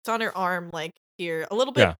it's on her arm, like here, a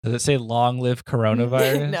little bit. Yeah. Does it say long live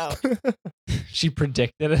coronavirus? No, She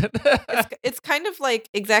predicted it. it's kind of like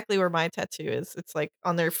exactly where my tattoo is. It's like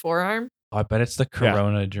on their forearm. Oh, I bet it's the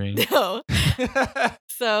corona dream. No.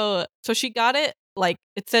 So she got it. Like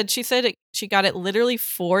she said she got it literally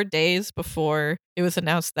 4 days before it was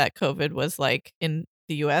announced that COVID was like in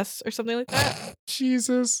the US or something like that.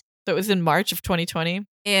 Jesus. So it was in March of 2020.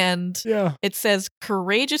 And Yeah. it says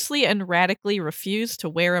courageously and radically refuse to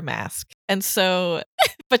wear a mask. And so,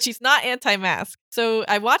 but she's not anti-mask. So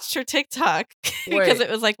I watched her TikTok because Wait.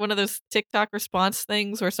 it was like one of those TikTok response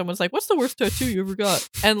things where someone's like, "What's the worst tattoo you ever got?"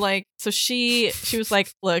 And like, so she was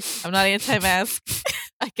like, "Look, I'm not anti-mask.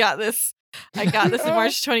 I got this in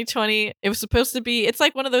March 2020. It was supposed to be. It's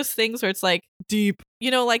like one of those things where it's like deep,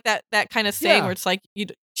 like that kind of saying Yeah. where it's like you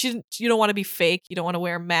don't want to be fake. You don't want to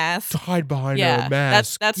wear a mask. To hide behind Yeah, a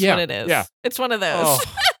mask. that's Yeah, what it is. Yeah. It's one of those. Oh,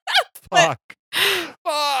 fuck.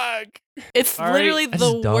 Fuck. It's All right, literally that's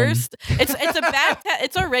the dumb. worst. It's a bad.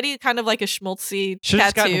 It's already kind of like a schmaltzy Should have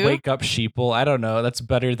just gotten tattoo. wake up sheeple. I don't know. That's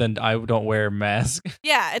better than I don't wear a mask.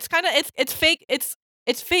 Yeah, it's kind of it's fake.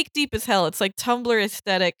 It's fake deep as hell. It's like Tumblr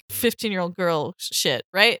aesthetic 15-year-old girl shit,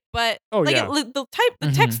 right? But Oh, like yeah. the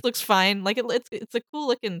text looks fine. Like it's a cool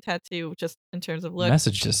looking tattoo just in terms of look.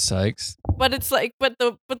 Message just sucks. But it's like but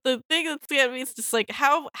the thing that's getting me is just like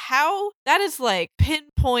how that is like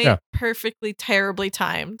pinpoint Yeah. perfectly terribly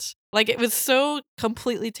timed. Like it was so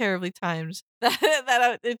completely terribly timed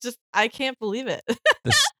that I can't believe it.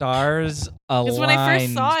 The stars aligned when I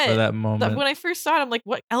first saw for it, that moment. When I first saw it, I'm like,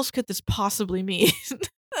 what else could this possibly mean?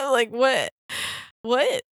 I'm like, what?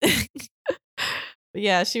 But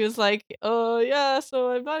yeah, she was like, "Oh yeah,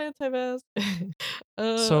 so I'm not anti-mask."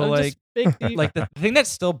 So, I'm like- just fake deep. Like the thing that's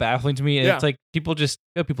still baffling to me, and Yeah. it's like people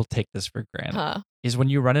take this for granted, Huh. is when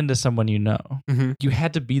you run into someone you know, Mhm. you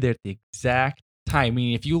had to be there at the exact time.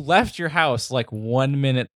 Meaning, if you left your house like 1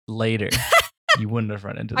 minute later, you wouldn't have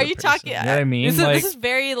run into. Are the you person. talking? You know what I mean? This is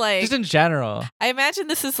very like just in general. I imagine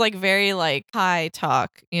this is like very like high talk.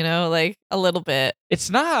 You know, like a little bit. It's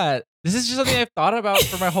not. This is just something I've thought about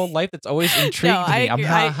for my whole life. That's always intrigued No, I me. I'm agree.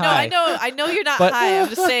 not high. I know you're not But- high. I'm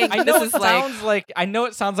just saying. I know this it is sounds like I know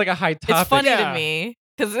it sounds like a high topic. it's funny Yeah. to me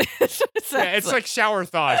because It's like shower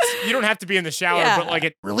thoughts. You don't have to be in the shower, Yeah. but like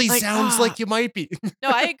it really Like, sounds like you might be. no,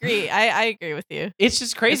 I agree. I agree with you. It's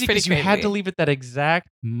just crazy pretty because you had crazy. to leave at that exact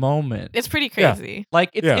moment. It's pretty Yeah. crazy. Like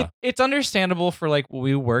Yeah. it's understandable for like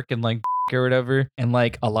we work in like or whatever, and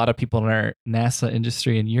like a lot of people in our NASA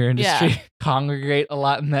industry and your industry congregate a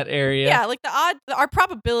lot in that area. Yeah, like our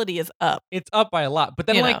probability is up. It's up by a lot. But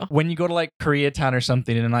then You like know. when you go to like Koreatown or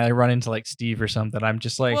something and I run into like Steve or something, I'm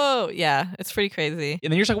just like, Whoa, yeah, it's pretty crazy.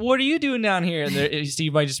 and then you're just like, what are you doing down here? And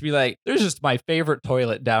Steve might just be like, there's just my favorite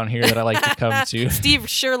toilet down here that I like to come to. Steve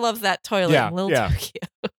sure loves that toilet Yeah, in Little yeah. Tokyo.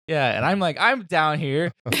 Yeah, and I'm like, I'm down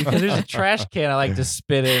here because there's a trash can I like to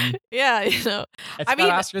spit in. Yeah, you know. It's I got mean-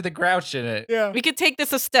 Oscar the Grouch in it. Yeah. We could take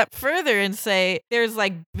this a step further and say there's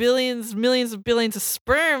like billions, millions of billions of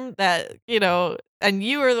sperm that, you know, and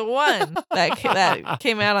you were the one that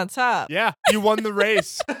came out on top. Yeah. You won the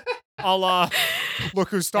race. I'll look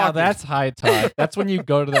who's Now talking. that's high talk. That's when you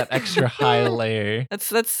go to that extra high layer.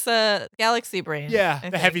 That's galaxy brain. yeah, I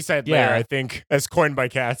the think. heaviside Yeah. layer, I think, as coined by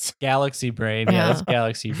cats. Galaxy brain. Yeah, Yeah. that's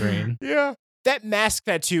galaxy brain. Yeah. That mask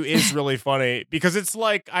tattoo is really funny because it's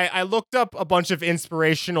like I looked up a bunch of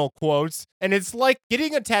inspirational quotes and it's like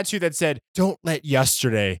getting a tattoo that said, "Don't let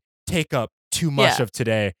yesterday take up too much Yeah. of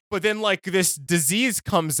today." But then like this disease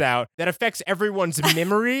comes out that affects everyone's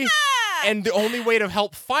memory. And the only way to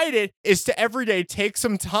help fight it is to every day take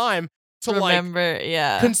some time to Remember,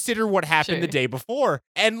 yeah. consider what happened Sure. the day before.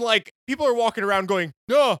 And like people are walking around going,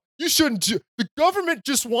 "No, you shouldn't. The government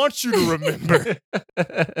just wants you to remember."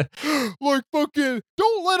 Like fucking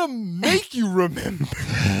don't let them make you remember.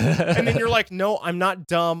 And then you're like, "No, I'm not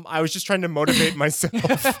dumb. I was just trying to motivate myself."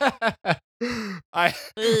 I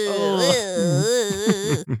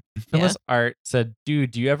Phyllis Art said,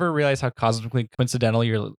 dude, do you ever realize how cosmically coincidental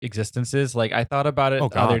your existence is? Like, I thought about it Oh,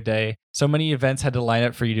 the other God. day. So many events had to line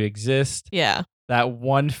up for you to exist. Yeah. That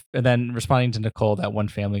one, and then responding to Nicole, that one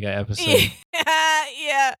Family Guy episode.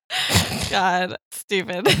 Yeah. God,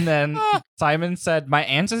 stupid. And then Simon said, my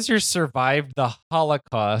ancestors survived the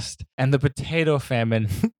Holocaust and the potato famine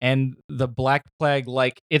and the Black Plague.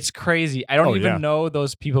 Like, it's crazy. I don't Oh, even yeah. know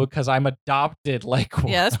those people because I'm adopted. Like,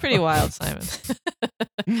 Yeah, that's pretty wild, Simon.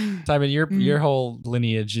 Simon, your whole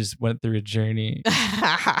lineage just went through a journey.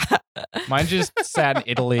 Mine just sat in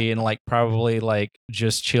Italy and like probably like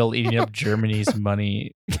just chilled eating up Germany's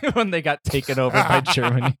money when they got taken over by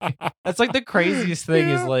Germany. That's like the craziest thing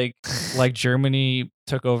is like Germany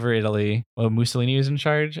took over Italy. Well, Mussolini was in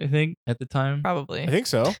charge, I think, at the time. Probably. I think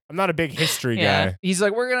so. I'm not a big history Yeah. guy. He's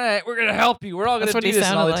like, we're gonna help you. We're all gonna That's what do he this.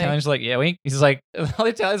 And all the sounded like. Italians are like, yeah, we ain't. He's like, all the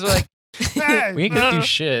Italians are like, we ain't gonna do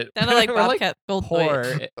shit. Sounded like We're Bobcat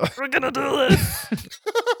Goldthwait. poor. We're gonna do this.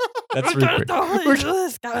 That's We're gonna Rupert. totally do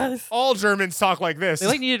this, guys. All Germans talk like this. They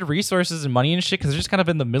like needed resources and money and shit because they're just kind of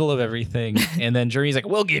in the middle of everything. And then Germany's like,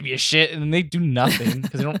 "We'll give you shit," and then they do nothing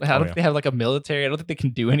because they don't. I don't think they have like a military. I don't think they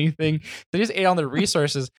can do anything. They just ate on their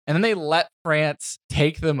resources, and then they let France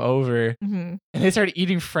take them over, Mhm. and they started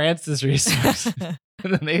eating France's resources.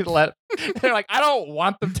 And then they let. They're like, "I don't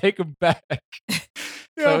want them. Take them back."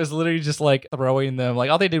 So Yeah. it was literally just like throwing them. Like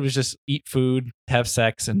all they did was just eat food, have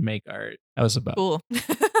sex, and make art. That was about. Cool.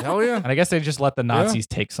 Hell yeah. And I guess they just let the Nazis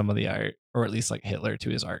take some of the art, or at least like Hitler to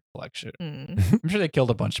his art collection. Mm. I'm sure they killed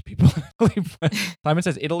a bunch of people. Simon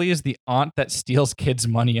says Italy is the aunt that steals kids'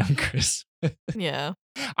 money on Christmas. Yeah.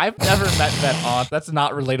 I've never met that aunt. That's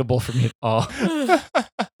not relatable for me at all.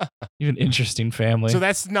 You have an interesting family. So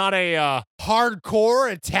that's not a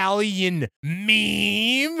hardcore Italian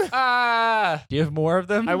meme. Do you have more of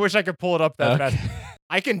them? I wish I could pull it up that Okay. bad.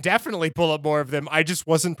 I can definitely pull up more of them. I just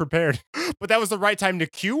wasn't prepared. But that was the right time to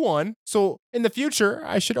cue one. So in the future,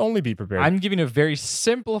 I should only be prepared. I'm giving a very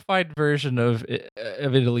simplified version of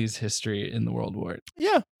Italy's history in the World War.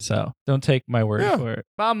 yeah, So don't take my word Yeah. for it.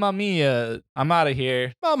 Mamma mia. I'm out of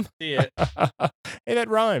here. Mom. See ya. Hey, that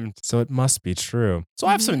rhymed. So it must be true. So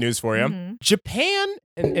I have some news for you. Mhm. Japan,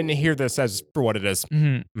 and hear this as for what it is.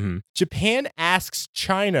 Mhm. Japan asks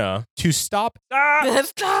China to stop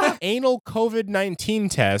Stop. anal COVID-19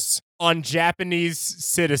 tests on Japanese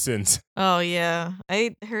citizens. Oh yeah,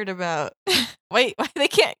 I heard about. Wait, why they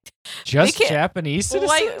can't? Just can't- Japanese citizens?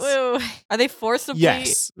 Why? Are they forcibly?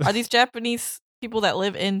 Yes. Are these Japanese people that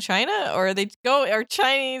live in China, or are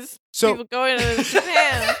Chinese people going to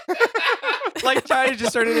Japan? Like China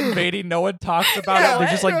just started invading. No one talks about it. They're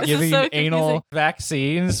just like This is giving so anal confusing.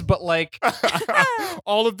 vaccines, but like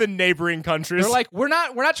All of the neighboring countries. they're like, we're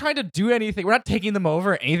not trying to do anything. We're not taking them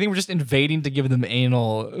over or anything. We're just invading to give them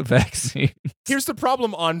anal vaccine. Here's the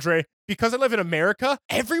problem, Andre. Because I live in America,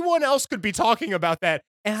 everyone else could be talking about that,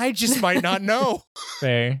 and I just might not know.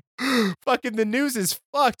 Fair. Fucking the news is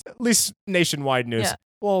fucked. At least nationwide news. Yeah.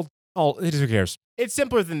 Well, who cares? It's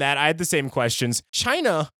simpler than that. I had the same questions.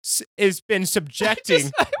 China has been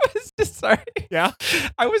subjecting. I was just sorry. Yeah.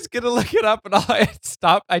 I was gonna look it up and I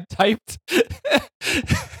stopped. I typed.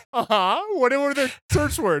 What were the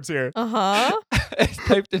search words here? Uh-huh. I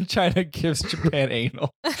typed in China gives Japan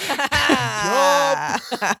anal.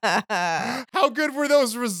 How good were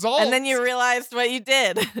those results? And then you realized what you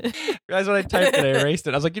did. Realized when I typed it, I erased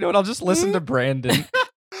it. I was like, you know what? I'll just listen to Brandon.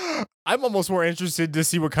 I'm almost more interested to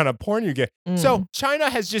see what kind of porn you get. Mm. So China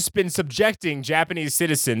has just been subjecting Japanese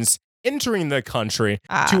citizens entering the country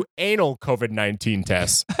to anal COVID-19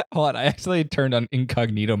 tests. Hold on, I actually turned on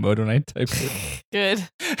incognito mode when I typed it. Good.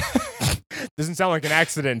 Doesn't sound like an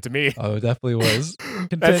accident to me. Oh, it definitely was. That's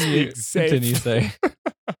Continue. being safe. Continue, say.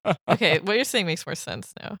 Okay, what you're saying makes more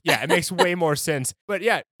sense now. Yeah, it makes way more sense. But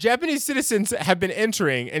yeah, Japanese citizens have been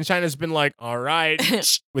entering, and China's been like, all right,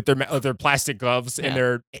 with their plastic gloves and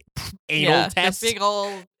their anal tests. The big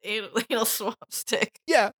old anal swab stick.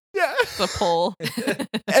 Yeah. The pole.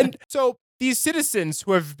 And so these citizens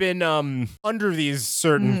who have been under these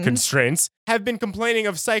certain constraints have been complaining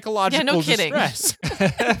of psychological distress.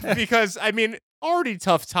 Because, I mean, already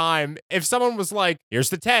tough time. If someone was like, here's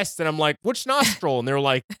the test, and I'm like, which nostril? And they're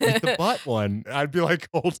like, the butt one. I'd be like,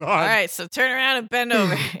 hold on. All right, so turn around and bend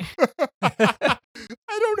over.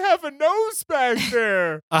 I don't have a nose back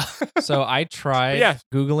there. So I tried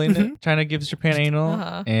Googling it, China gives Japan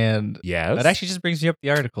anal, and that actually just brings me up the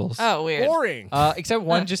articles. Oh, weird. Boring. Except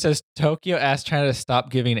one just says Tokyo asked China to stop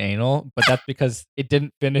giving anal, but that's because it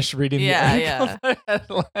didn't finish reading the article.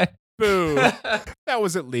 Headline. Boo. That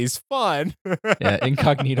was at least fun. Yeah,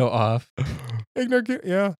 incognito off.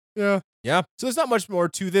 Yeah. So there's not much more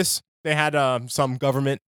to this. They had some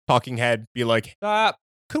government talking head be like, Stop.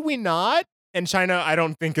 Could we not? And China, I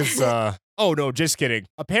don't think is oh no, just kidding.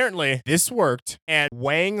 Apparently this worked, and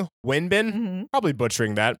Wang Wenbin, probably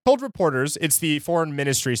butchering that, told reporters, it's the foreign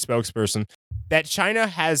ministry spokesperson, that China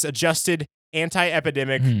has adjusted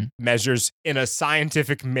anti-epidemic measures in a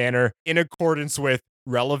scientific manner in accordance with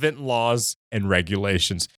relevant laws and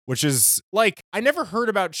regulations, which is like, I never heard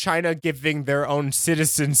about China giving their own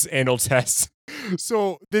citizens anal tests.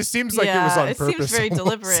 So this seems like it was on purpose. It seems very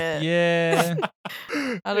deliberate. Yeah.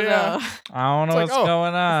 I don't know. I don't know what's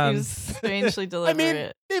going on. It seems strangely deliberate. I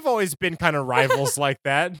mean, they've always been kind of rivals like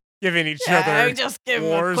that, giving each I other just give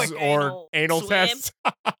wars a quick or anal swim. tests.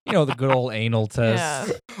 You know, the good old anal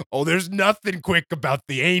test. Yeah. Oh, there's nothing quick about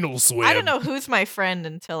the anal swim. I don't know who's my friend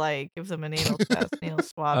until I give them an anal test, anal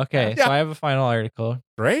swab. Okay, test. so I have a final article.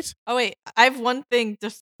 Great. Oh wait, I have one thing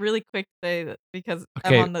just really quick to say that because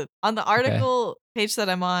Okay. I'm on the article page that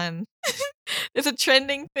I'm on. There's a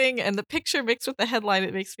trending thing, and the picture mixed with the headline,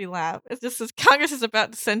 it makes me laugh. It just says Congress is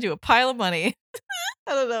about to send you a pile of money.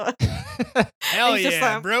 I don't know. Hell It's just,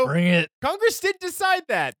 yeah, bro. Bring it. Congress did decide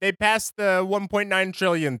that. They passed the 1.9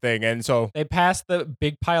 trillion thing, and so They passed the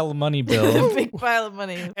big pile of money bill. A big pile of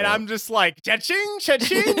money. and I'm just like, cha-ching,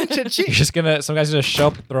 cha-ching, You're cha-ching. just some guy's gonna show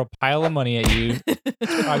up, throw a pile of money at you.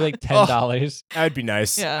 Probably like $10. That'd be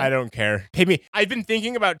nice. Yeah. I don't care. Pay me. I've been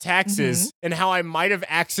thinking about taxes and how I might have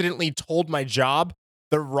accidentally told my job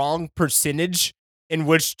the wrong percentage in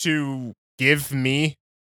which to give me.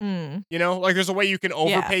 Mm. You know, like there's a way you can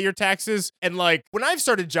overpay your taxes. And like when I've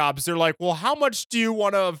started jobs, they're like, well, how much do you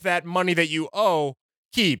want of that money that you owe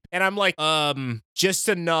keep? And I'm like, just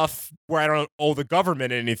enough where I don't owe the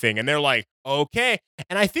government anything. And they're like, okay.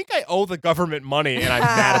 And I think I owe the government money and I'm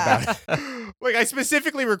mad about it. Like I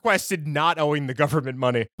specifically requested not owing the government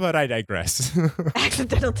money, but I digress.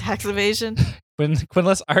 Accidental tax evasion.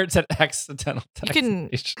 Quinless Arts at accidental You can-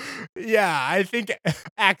 taxation. Yeah, I think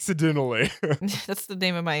accidentally. That's the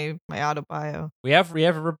name of my auto bio. We have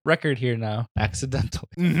a record here now. Accidental.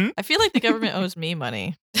 I feel like the government owes me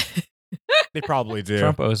money. They probably do.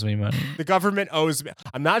 Trump owes me money. The government owes me.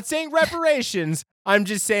 I'm not saying reparations. I'm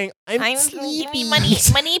just saying I'm sleepy.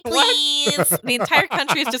 Money, please. The entire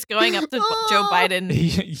country is just going up to Joe Biden.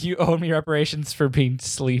 You owe me reparations for being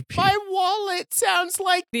sleepy. My wallet sounds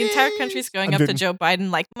like The entire country's going I'm up to doing- Joe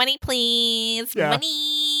Biden like, money, please. Yeah.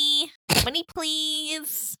 Money,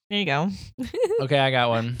 please. There you go. Okay, I got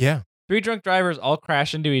one. Yeah. 3 drunk drivers all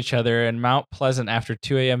crash into each other in Mount Pleasant after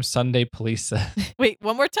 2 a.m. Sunday, police said. Wait,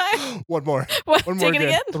 one more time? One more. What? One more Take it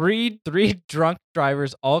again? Three drunk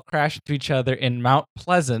drivers all crashed into each other in Mount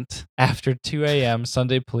Pleasant after 2 a.m.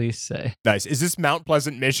 Sunday, police say. Nice. Is this Mount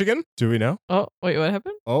Pleasant, Michigan? Do we know? Oh, wait, what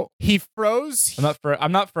happened? Oh, he froze.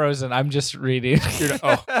 I'm not frozen. I'm just reading.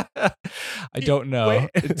 I don't know. Wait.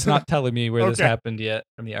 It's not telling me where this Okay. happened yet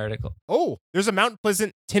from the article. Oh, there's a Mount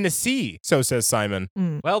Pleasant, Tennessee. So says Simon.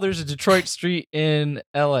 Well, there's a Detroit street in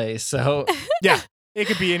LA, so Yeah, it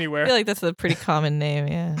could be I anywhere. feel like that's a pretty common name,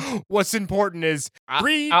 yeah. What's important is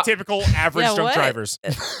 3 uh, typical average Yeah, drunk what? drivers.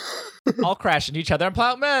 all crash into each other in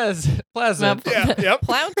Pleasant. Yeah, yep.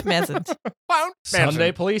 Plount Mesant. Mount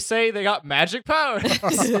Sunday, police say they got magic powers.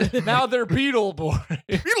 Now they're Beetleborg.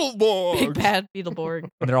 Big Beetleborg. bad Beetleborg.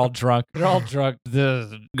 And they're all drunk. Go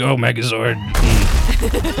Megazord.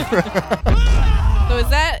 So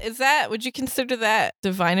is that would you consider that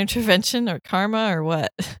divine intervention or karma or what?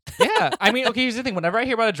 Yeah. I mean, okay, here's the thing. Whenever I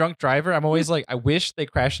hear about a drunk driver, I'm always like, I wish they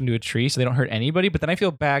crashed into a tree so they don't hurt anybody. But then I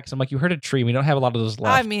feel bad because I'm like, you hurt a tree. We don't have a lot of those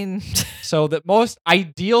left. I mean, So the most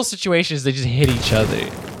ideal situation is they just hit each other.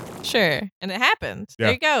 sure. And it happened. Yeah.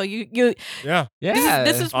 There you go. You Yeah. Yeah.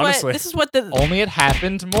 this is honestly. what the Only it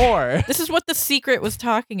happened more. this is what the secret was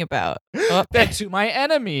talking about. Oh, That to my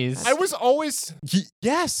enemies. I was always,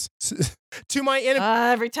 yes, to my enemy.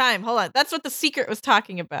 every time. Hold on. That's what the secret was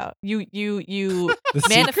talking about. You The secret?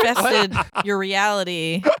 manifested your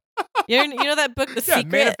reality. You know that book, The Yeah,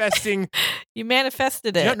 Secret? manifesting. You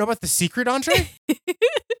manifested You it. don't know about The Secret, Andre?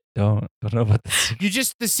 Don't know about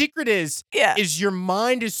this. The secret is Yeah. your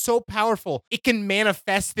mind is so powerful. It can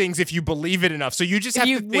manifest things if you believe it enough. So you just If have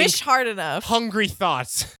you to think wish hard enough, hungry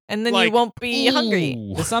thoughts. and then like, you won't be hungry.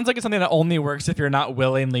 ooh. This sounds like it's something that only works if you're not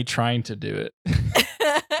willingly trying to do it.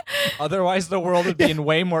 Otherwise, the world would be in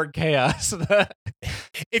way more chaos.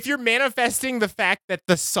 If you're manifesting the fact that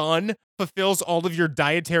the sun fulfills all of your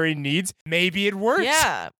dietary needs, maybe it works.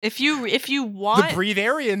 Yeah. If you The want,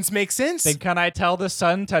 breatharians make sense. Then can I tell the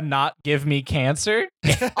sun to not give me cancer?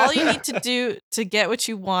 all you need to do to get what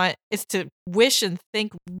you want is to wish and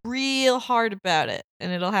think real hard about it,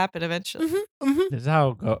 and it'll happen eventually. This is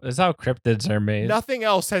how cryptids are made. Nothing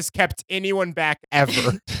else has kept anyone back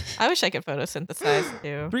ever. I wish I could photosynthesize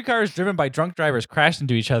too. 3 cars driven by drunk drivers crashed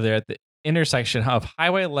into each other at the intersection of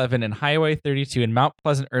Highway 11 and Highway 32 in Mount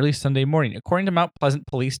Pleasant early Sunday morning. According to Mount Pleasant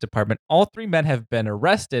Police Department, all 3 men have been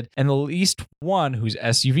arrested, and at least one, whose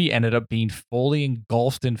SUV ended up being fully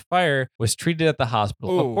engulfed in fire, was treated at the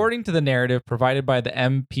hospital. Ooh. According to the narrative provided by the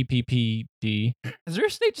MPPPD, is there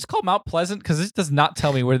a state just called Mount Pleasant? Because this does not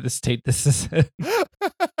tell me where the state this is in.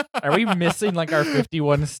 Are we missing like our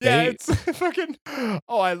 51 Yeah, states? it's fucking.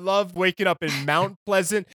 Oh, I love waking up in Mount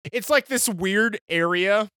Pleasant. It's like this weird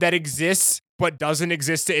area that exists but doesn't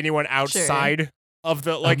exist to anyone outside of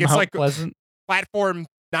the like. It's Mount like Pleasant. platform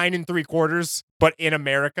 9 3/4, but in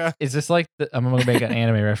America. Is this like I'm gonna make an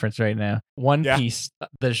anime reference right now? One Yeah. Piece,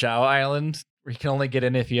 the Zhao Island, where you can only get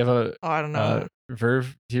in if you have a Oh, I don't know.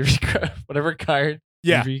 Verve, whatever card,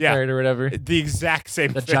 Yeah, EV yeah. card or whatever. The exact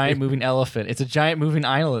same The thing. giant moving elephant. It's a giant moving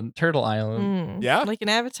island, turtle island. Yeah? Like an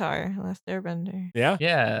Avatar, Last Airbender. Yeah.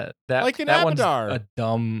 Yeah, that Like an that one's Avatar. a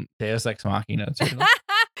dumb Deus Ex Machina turtle.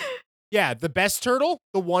 Yeah, the best turtle,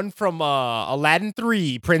 the one from Aladdin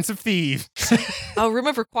 3, Prince of Thieves. Oh, Room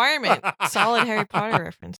of Requirement. Solid Harry Potter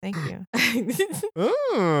reference. Thank you.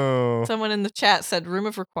 Oh. Someone in the chat said Room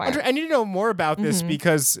of Requirement. Andre, I need to know more about this Mhm.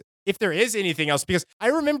 because if there is anything else, because I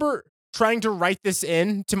remember trying to write this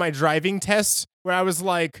in to my driving test where I was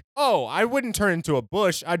like, oh, I wouldn't turn into a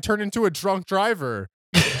bush. I'd turn into a drunk driver.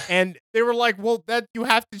 And they were like, well, that you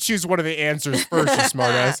have to choose one of the answers first, you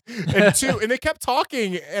smartass. And 2, and they kept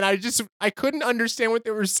talking, and I couldn't understand what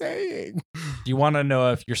they were saying. Do you want to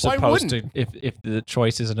know if you're Why supposed to, if the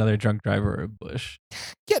choice is another drunk driver or a bush?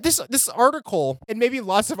 Yeah, this article, and maybe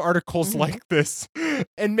lots of articles Mhm. like this,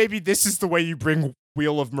 and maybe this is the way you bring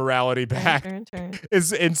Wheel of Morality back. Turn.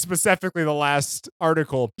 Is in specifically the last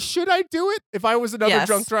article. Should I do it if I was another Yes.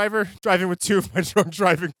 drunk driver driving with 2 of my drunk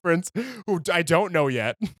driving friends who I don't know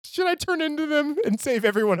yet? Should I turn into them and save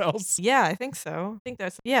everyone else? Yeah, I think so. I think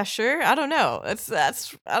that's yeah, sure. I don't know. That's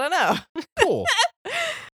I don't know. Cool.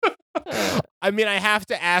 I mean, I have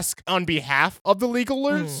to ask on behalf of the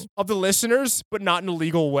legalers, of the listeners, but not in a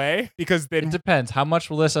legal way because It then. depends. How much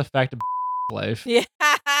will this affect life? Yeah.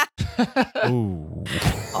 Ooh.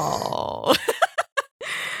 Oh.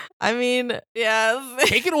 I mean, yes.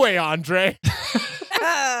 Take it away, Andre.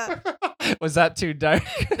 Was that too dark?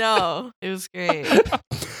 No, it was great.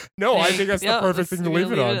 No, I think that's Yep, the perfect just thing to gonna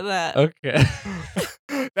leave it on. at that.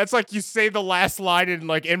 Okay. That's like you say the last line in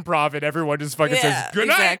like improv and everyone just fucking says good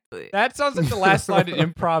night. Exactly. That sounds like the last line in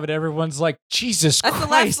improv, and everyone's like, Jesus That's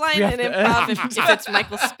Christ. the last we line have in to improv end." if it's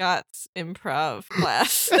Michael Scott's improv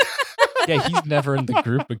class. Yeah, he's never in the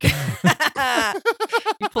group again.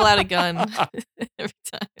 You pull out a gun every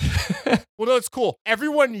time. Well, no, it's cool.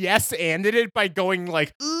 Everyone yes-anded it by going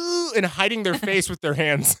like, ooh, and hiding their face with their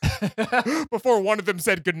hands before one of them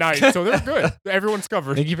said goodnight. So they're good. Everyone's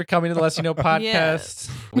covered. Thank you for coming to the Less You Know podcast. Yes.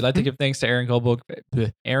 We'd like to give thanks to Aaron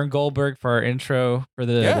Goldberg for our intro for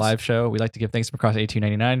the Yes. live show. We'd like to give thanks to Across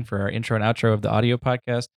 8299 for our intro and outro of the audio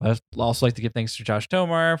podcast. I'd also like to give thanks to Josh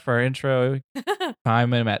Tomar for our intro.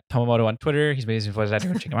 Find him at Tomomoto on Twitter. He's amazing voice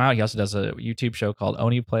actor. Check him out. He also does a YouTube show called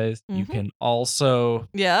Oni Plays. You Mhm. can also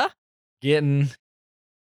Yeah. get in.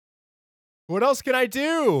 What else can I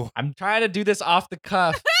do? I'm trying to do this off the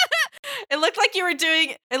cuff. It looked like you were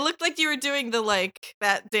doing the like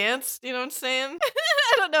that dance, you know what I'm saying?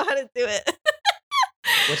 I don't know how to do it.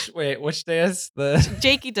 Which dance? The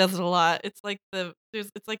Jakey does it a lot. It's like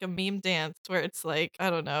it's like a meme dance where it's like, I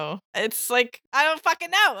don't know. It's like, I don't fucking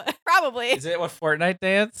know. Probably. Is it what Fortnite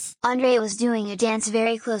dance? Andre was doing a dance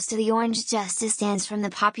very close to the Orange Justice dance from the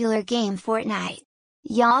popular game Fortnite.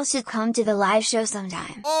 Y'all should come to the live show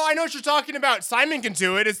sometime. Oh, I know what you're talking about. Simon can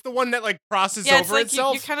do it. It's the one that like crosses Yeah, it's over like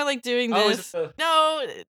itself. you're kind of like doing Oh, is this. it the- No.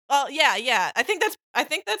 Well, yeah. I think that's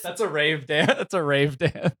That's a rave dance. That's a rave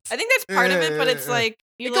dance. I think that's part of it, but it's like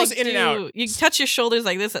you It goes like in and out. You touch your shoulders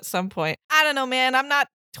like this at some point. I don't know, man. I'm not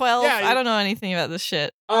 12. Yeah, I don't know anything about this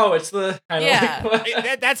shit. Oh, it's the kind of Yeah.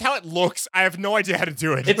 like That's how it looks. I have no idea how to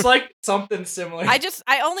do it. it's like something similar.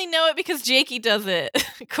 I only know it because Jakey does it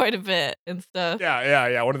quite a bit and stuff.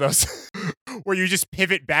 yeah. One of those where you just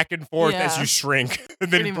pivot back and forth as Yeah. you shrink,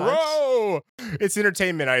 and then Pretty much. bro, it's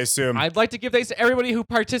entertainment, I assume. I'd like to give thanks to everybody who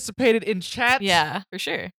participated in chat. Yeah, for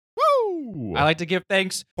sure. Woo! I like to give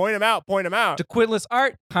thanks Point them out. to Quinless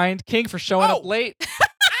Art, Kind King for showing Oh. up late.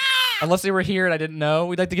 Unless they were here and I didn't know.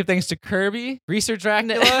 We'd like to give thanks to Kirby, Greaser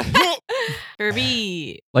Dracula.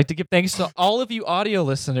 Kirby. Like to give thanks to all of you audio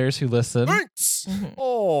listeners who listen. Thanks. Mhm.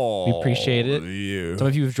 Oh, We appreciate it. You. Some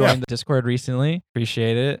of you have joined the Discord recently.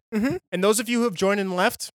 Appreciate it. And those of you who have joined and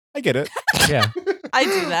left, I get it. Yeah. I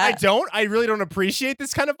do that. I don't. I really don't appreciate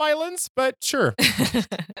this kind of violence, but sure.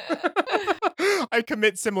 I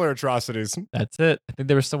commit similar atrocities. That's it. I think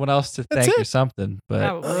there was someone else to That's thank it. or something. But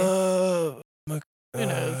Probably. Who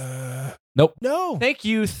knows? Nope. No. Thank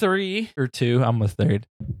you, 3 or 2. I'm a third.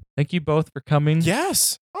 Thank you both for coming.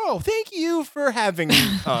 Yes. Oh, thank you for having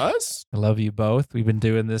us. I love you both. We've been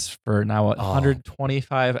doing this for now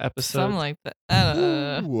 125 episodes. Something like that.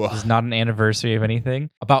 Ooh. This is not an anniversary of anything.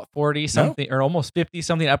 About 40 something or almost 50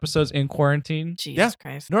 something episodes in quarantine. Jesus Yeah.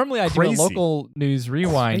 Christ. Normally I do Crazy. a local news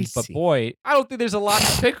rewind, but Crazy. boy, I don't think there's a lot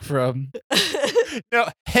to pick from. No,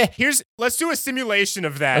 let's do a simulation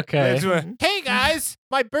of that. Okay. Let's do a, hey guys,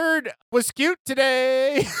 my bird was cute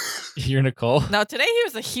today. You're Nicole. No, today he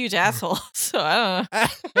was a huge asshole. So I don't know.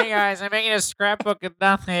 Hey guys, I'm making a scrapbook of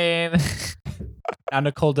nothing. Now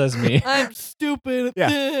Nicole does me. I'm stupid.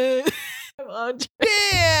 Yeah. I'm Andre.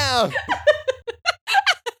 Damn.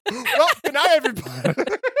 Well, good night, everybody.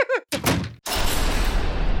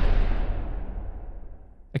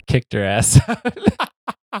 I kicked her ass.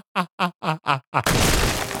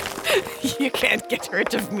 You can't get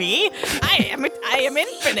rid of me. I am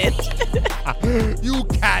infinite. You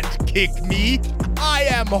can't kick me. I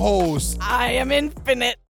am host. I am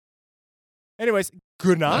infinite. Anyways,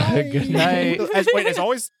 good night. Good night. As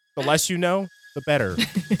always, the less you know, the better.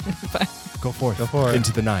 Go forth. Go for it.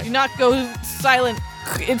 Into the night. Do not go silent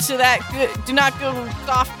into that good. Do not go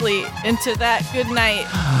softly into that good night.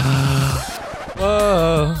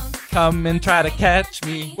 Whoa, come and try to catch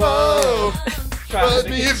me. Whoa. Try to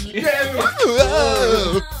catch me.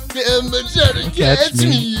 Catch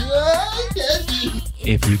me.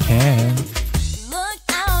 If you can. Look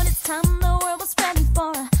out, it's time the world was ready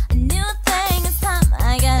for a new thing. It's time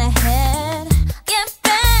I got ahead. Get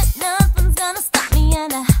back, nothing's gonna stop me,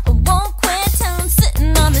 and I won't quit till I'm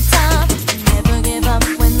sitting on the top. Never give up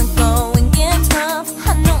when the going gets rough.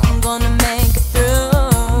 I know I'm gonna make it through.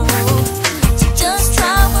 So just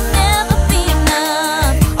try will never be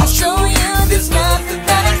enough. I'll show you there's nothing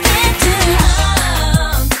that I can't do.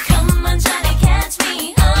 Come on, try to catch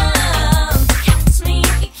me. Catch me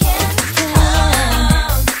if you can.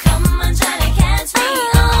 Come on, try to catch me.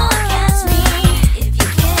 Catch me if you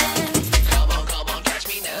can. Come on, catch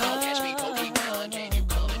me now. Catch me, Pokemon. Can you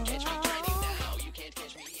come and catch me? Can you now? You can't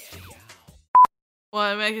catch me yet.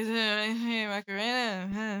 What make it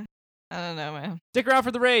Macarena? I don't know, man. Stick around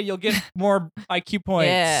for the raid. You'll get more IQ points.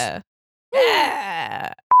 Yeah.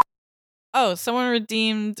 Yeah. Oh, Oh, someone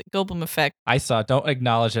redeemed Goldblum effect. I saw. Don't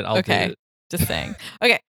acknowledge it. I'll Okay. do it. Just saying.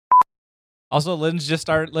 Okay. Also, Lynn's just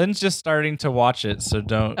starting to watch it, so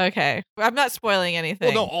don't. Okay. I'm not spoiling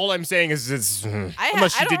anything. Well, no, all I'm saying is it's I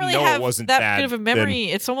unless you don't didn't really know have it wasn't that bad. good of a memory.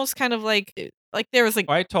 It's almost kind of like there was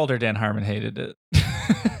I told her Dan Harmon hated it.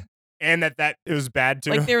 And that it was bad too.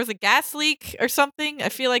 like there was a gas leak or something. I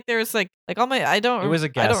feel like there was like all my I don't It was a I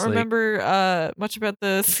gas don't leak. remember much about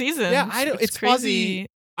the season. Yeah, I don't. It's crazy. fuzzy.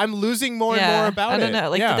 I'm losing more and more about it. I don't know.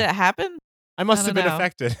 Like, yeah. did it happen? I must I have don't been know.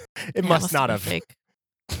 affected. It Yeah, must not been have. fake.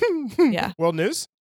 Yeah. World news?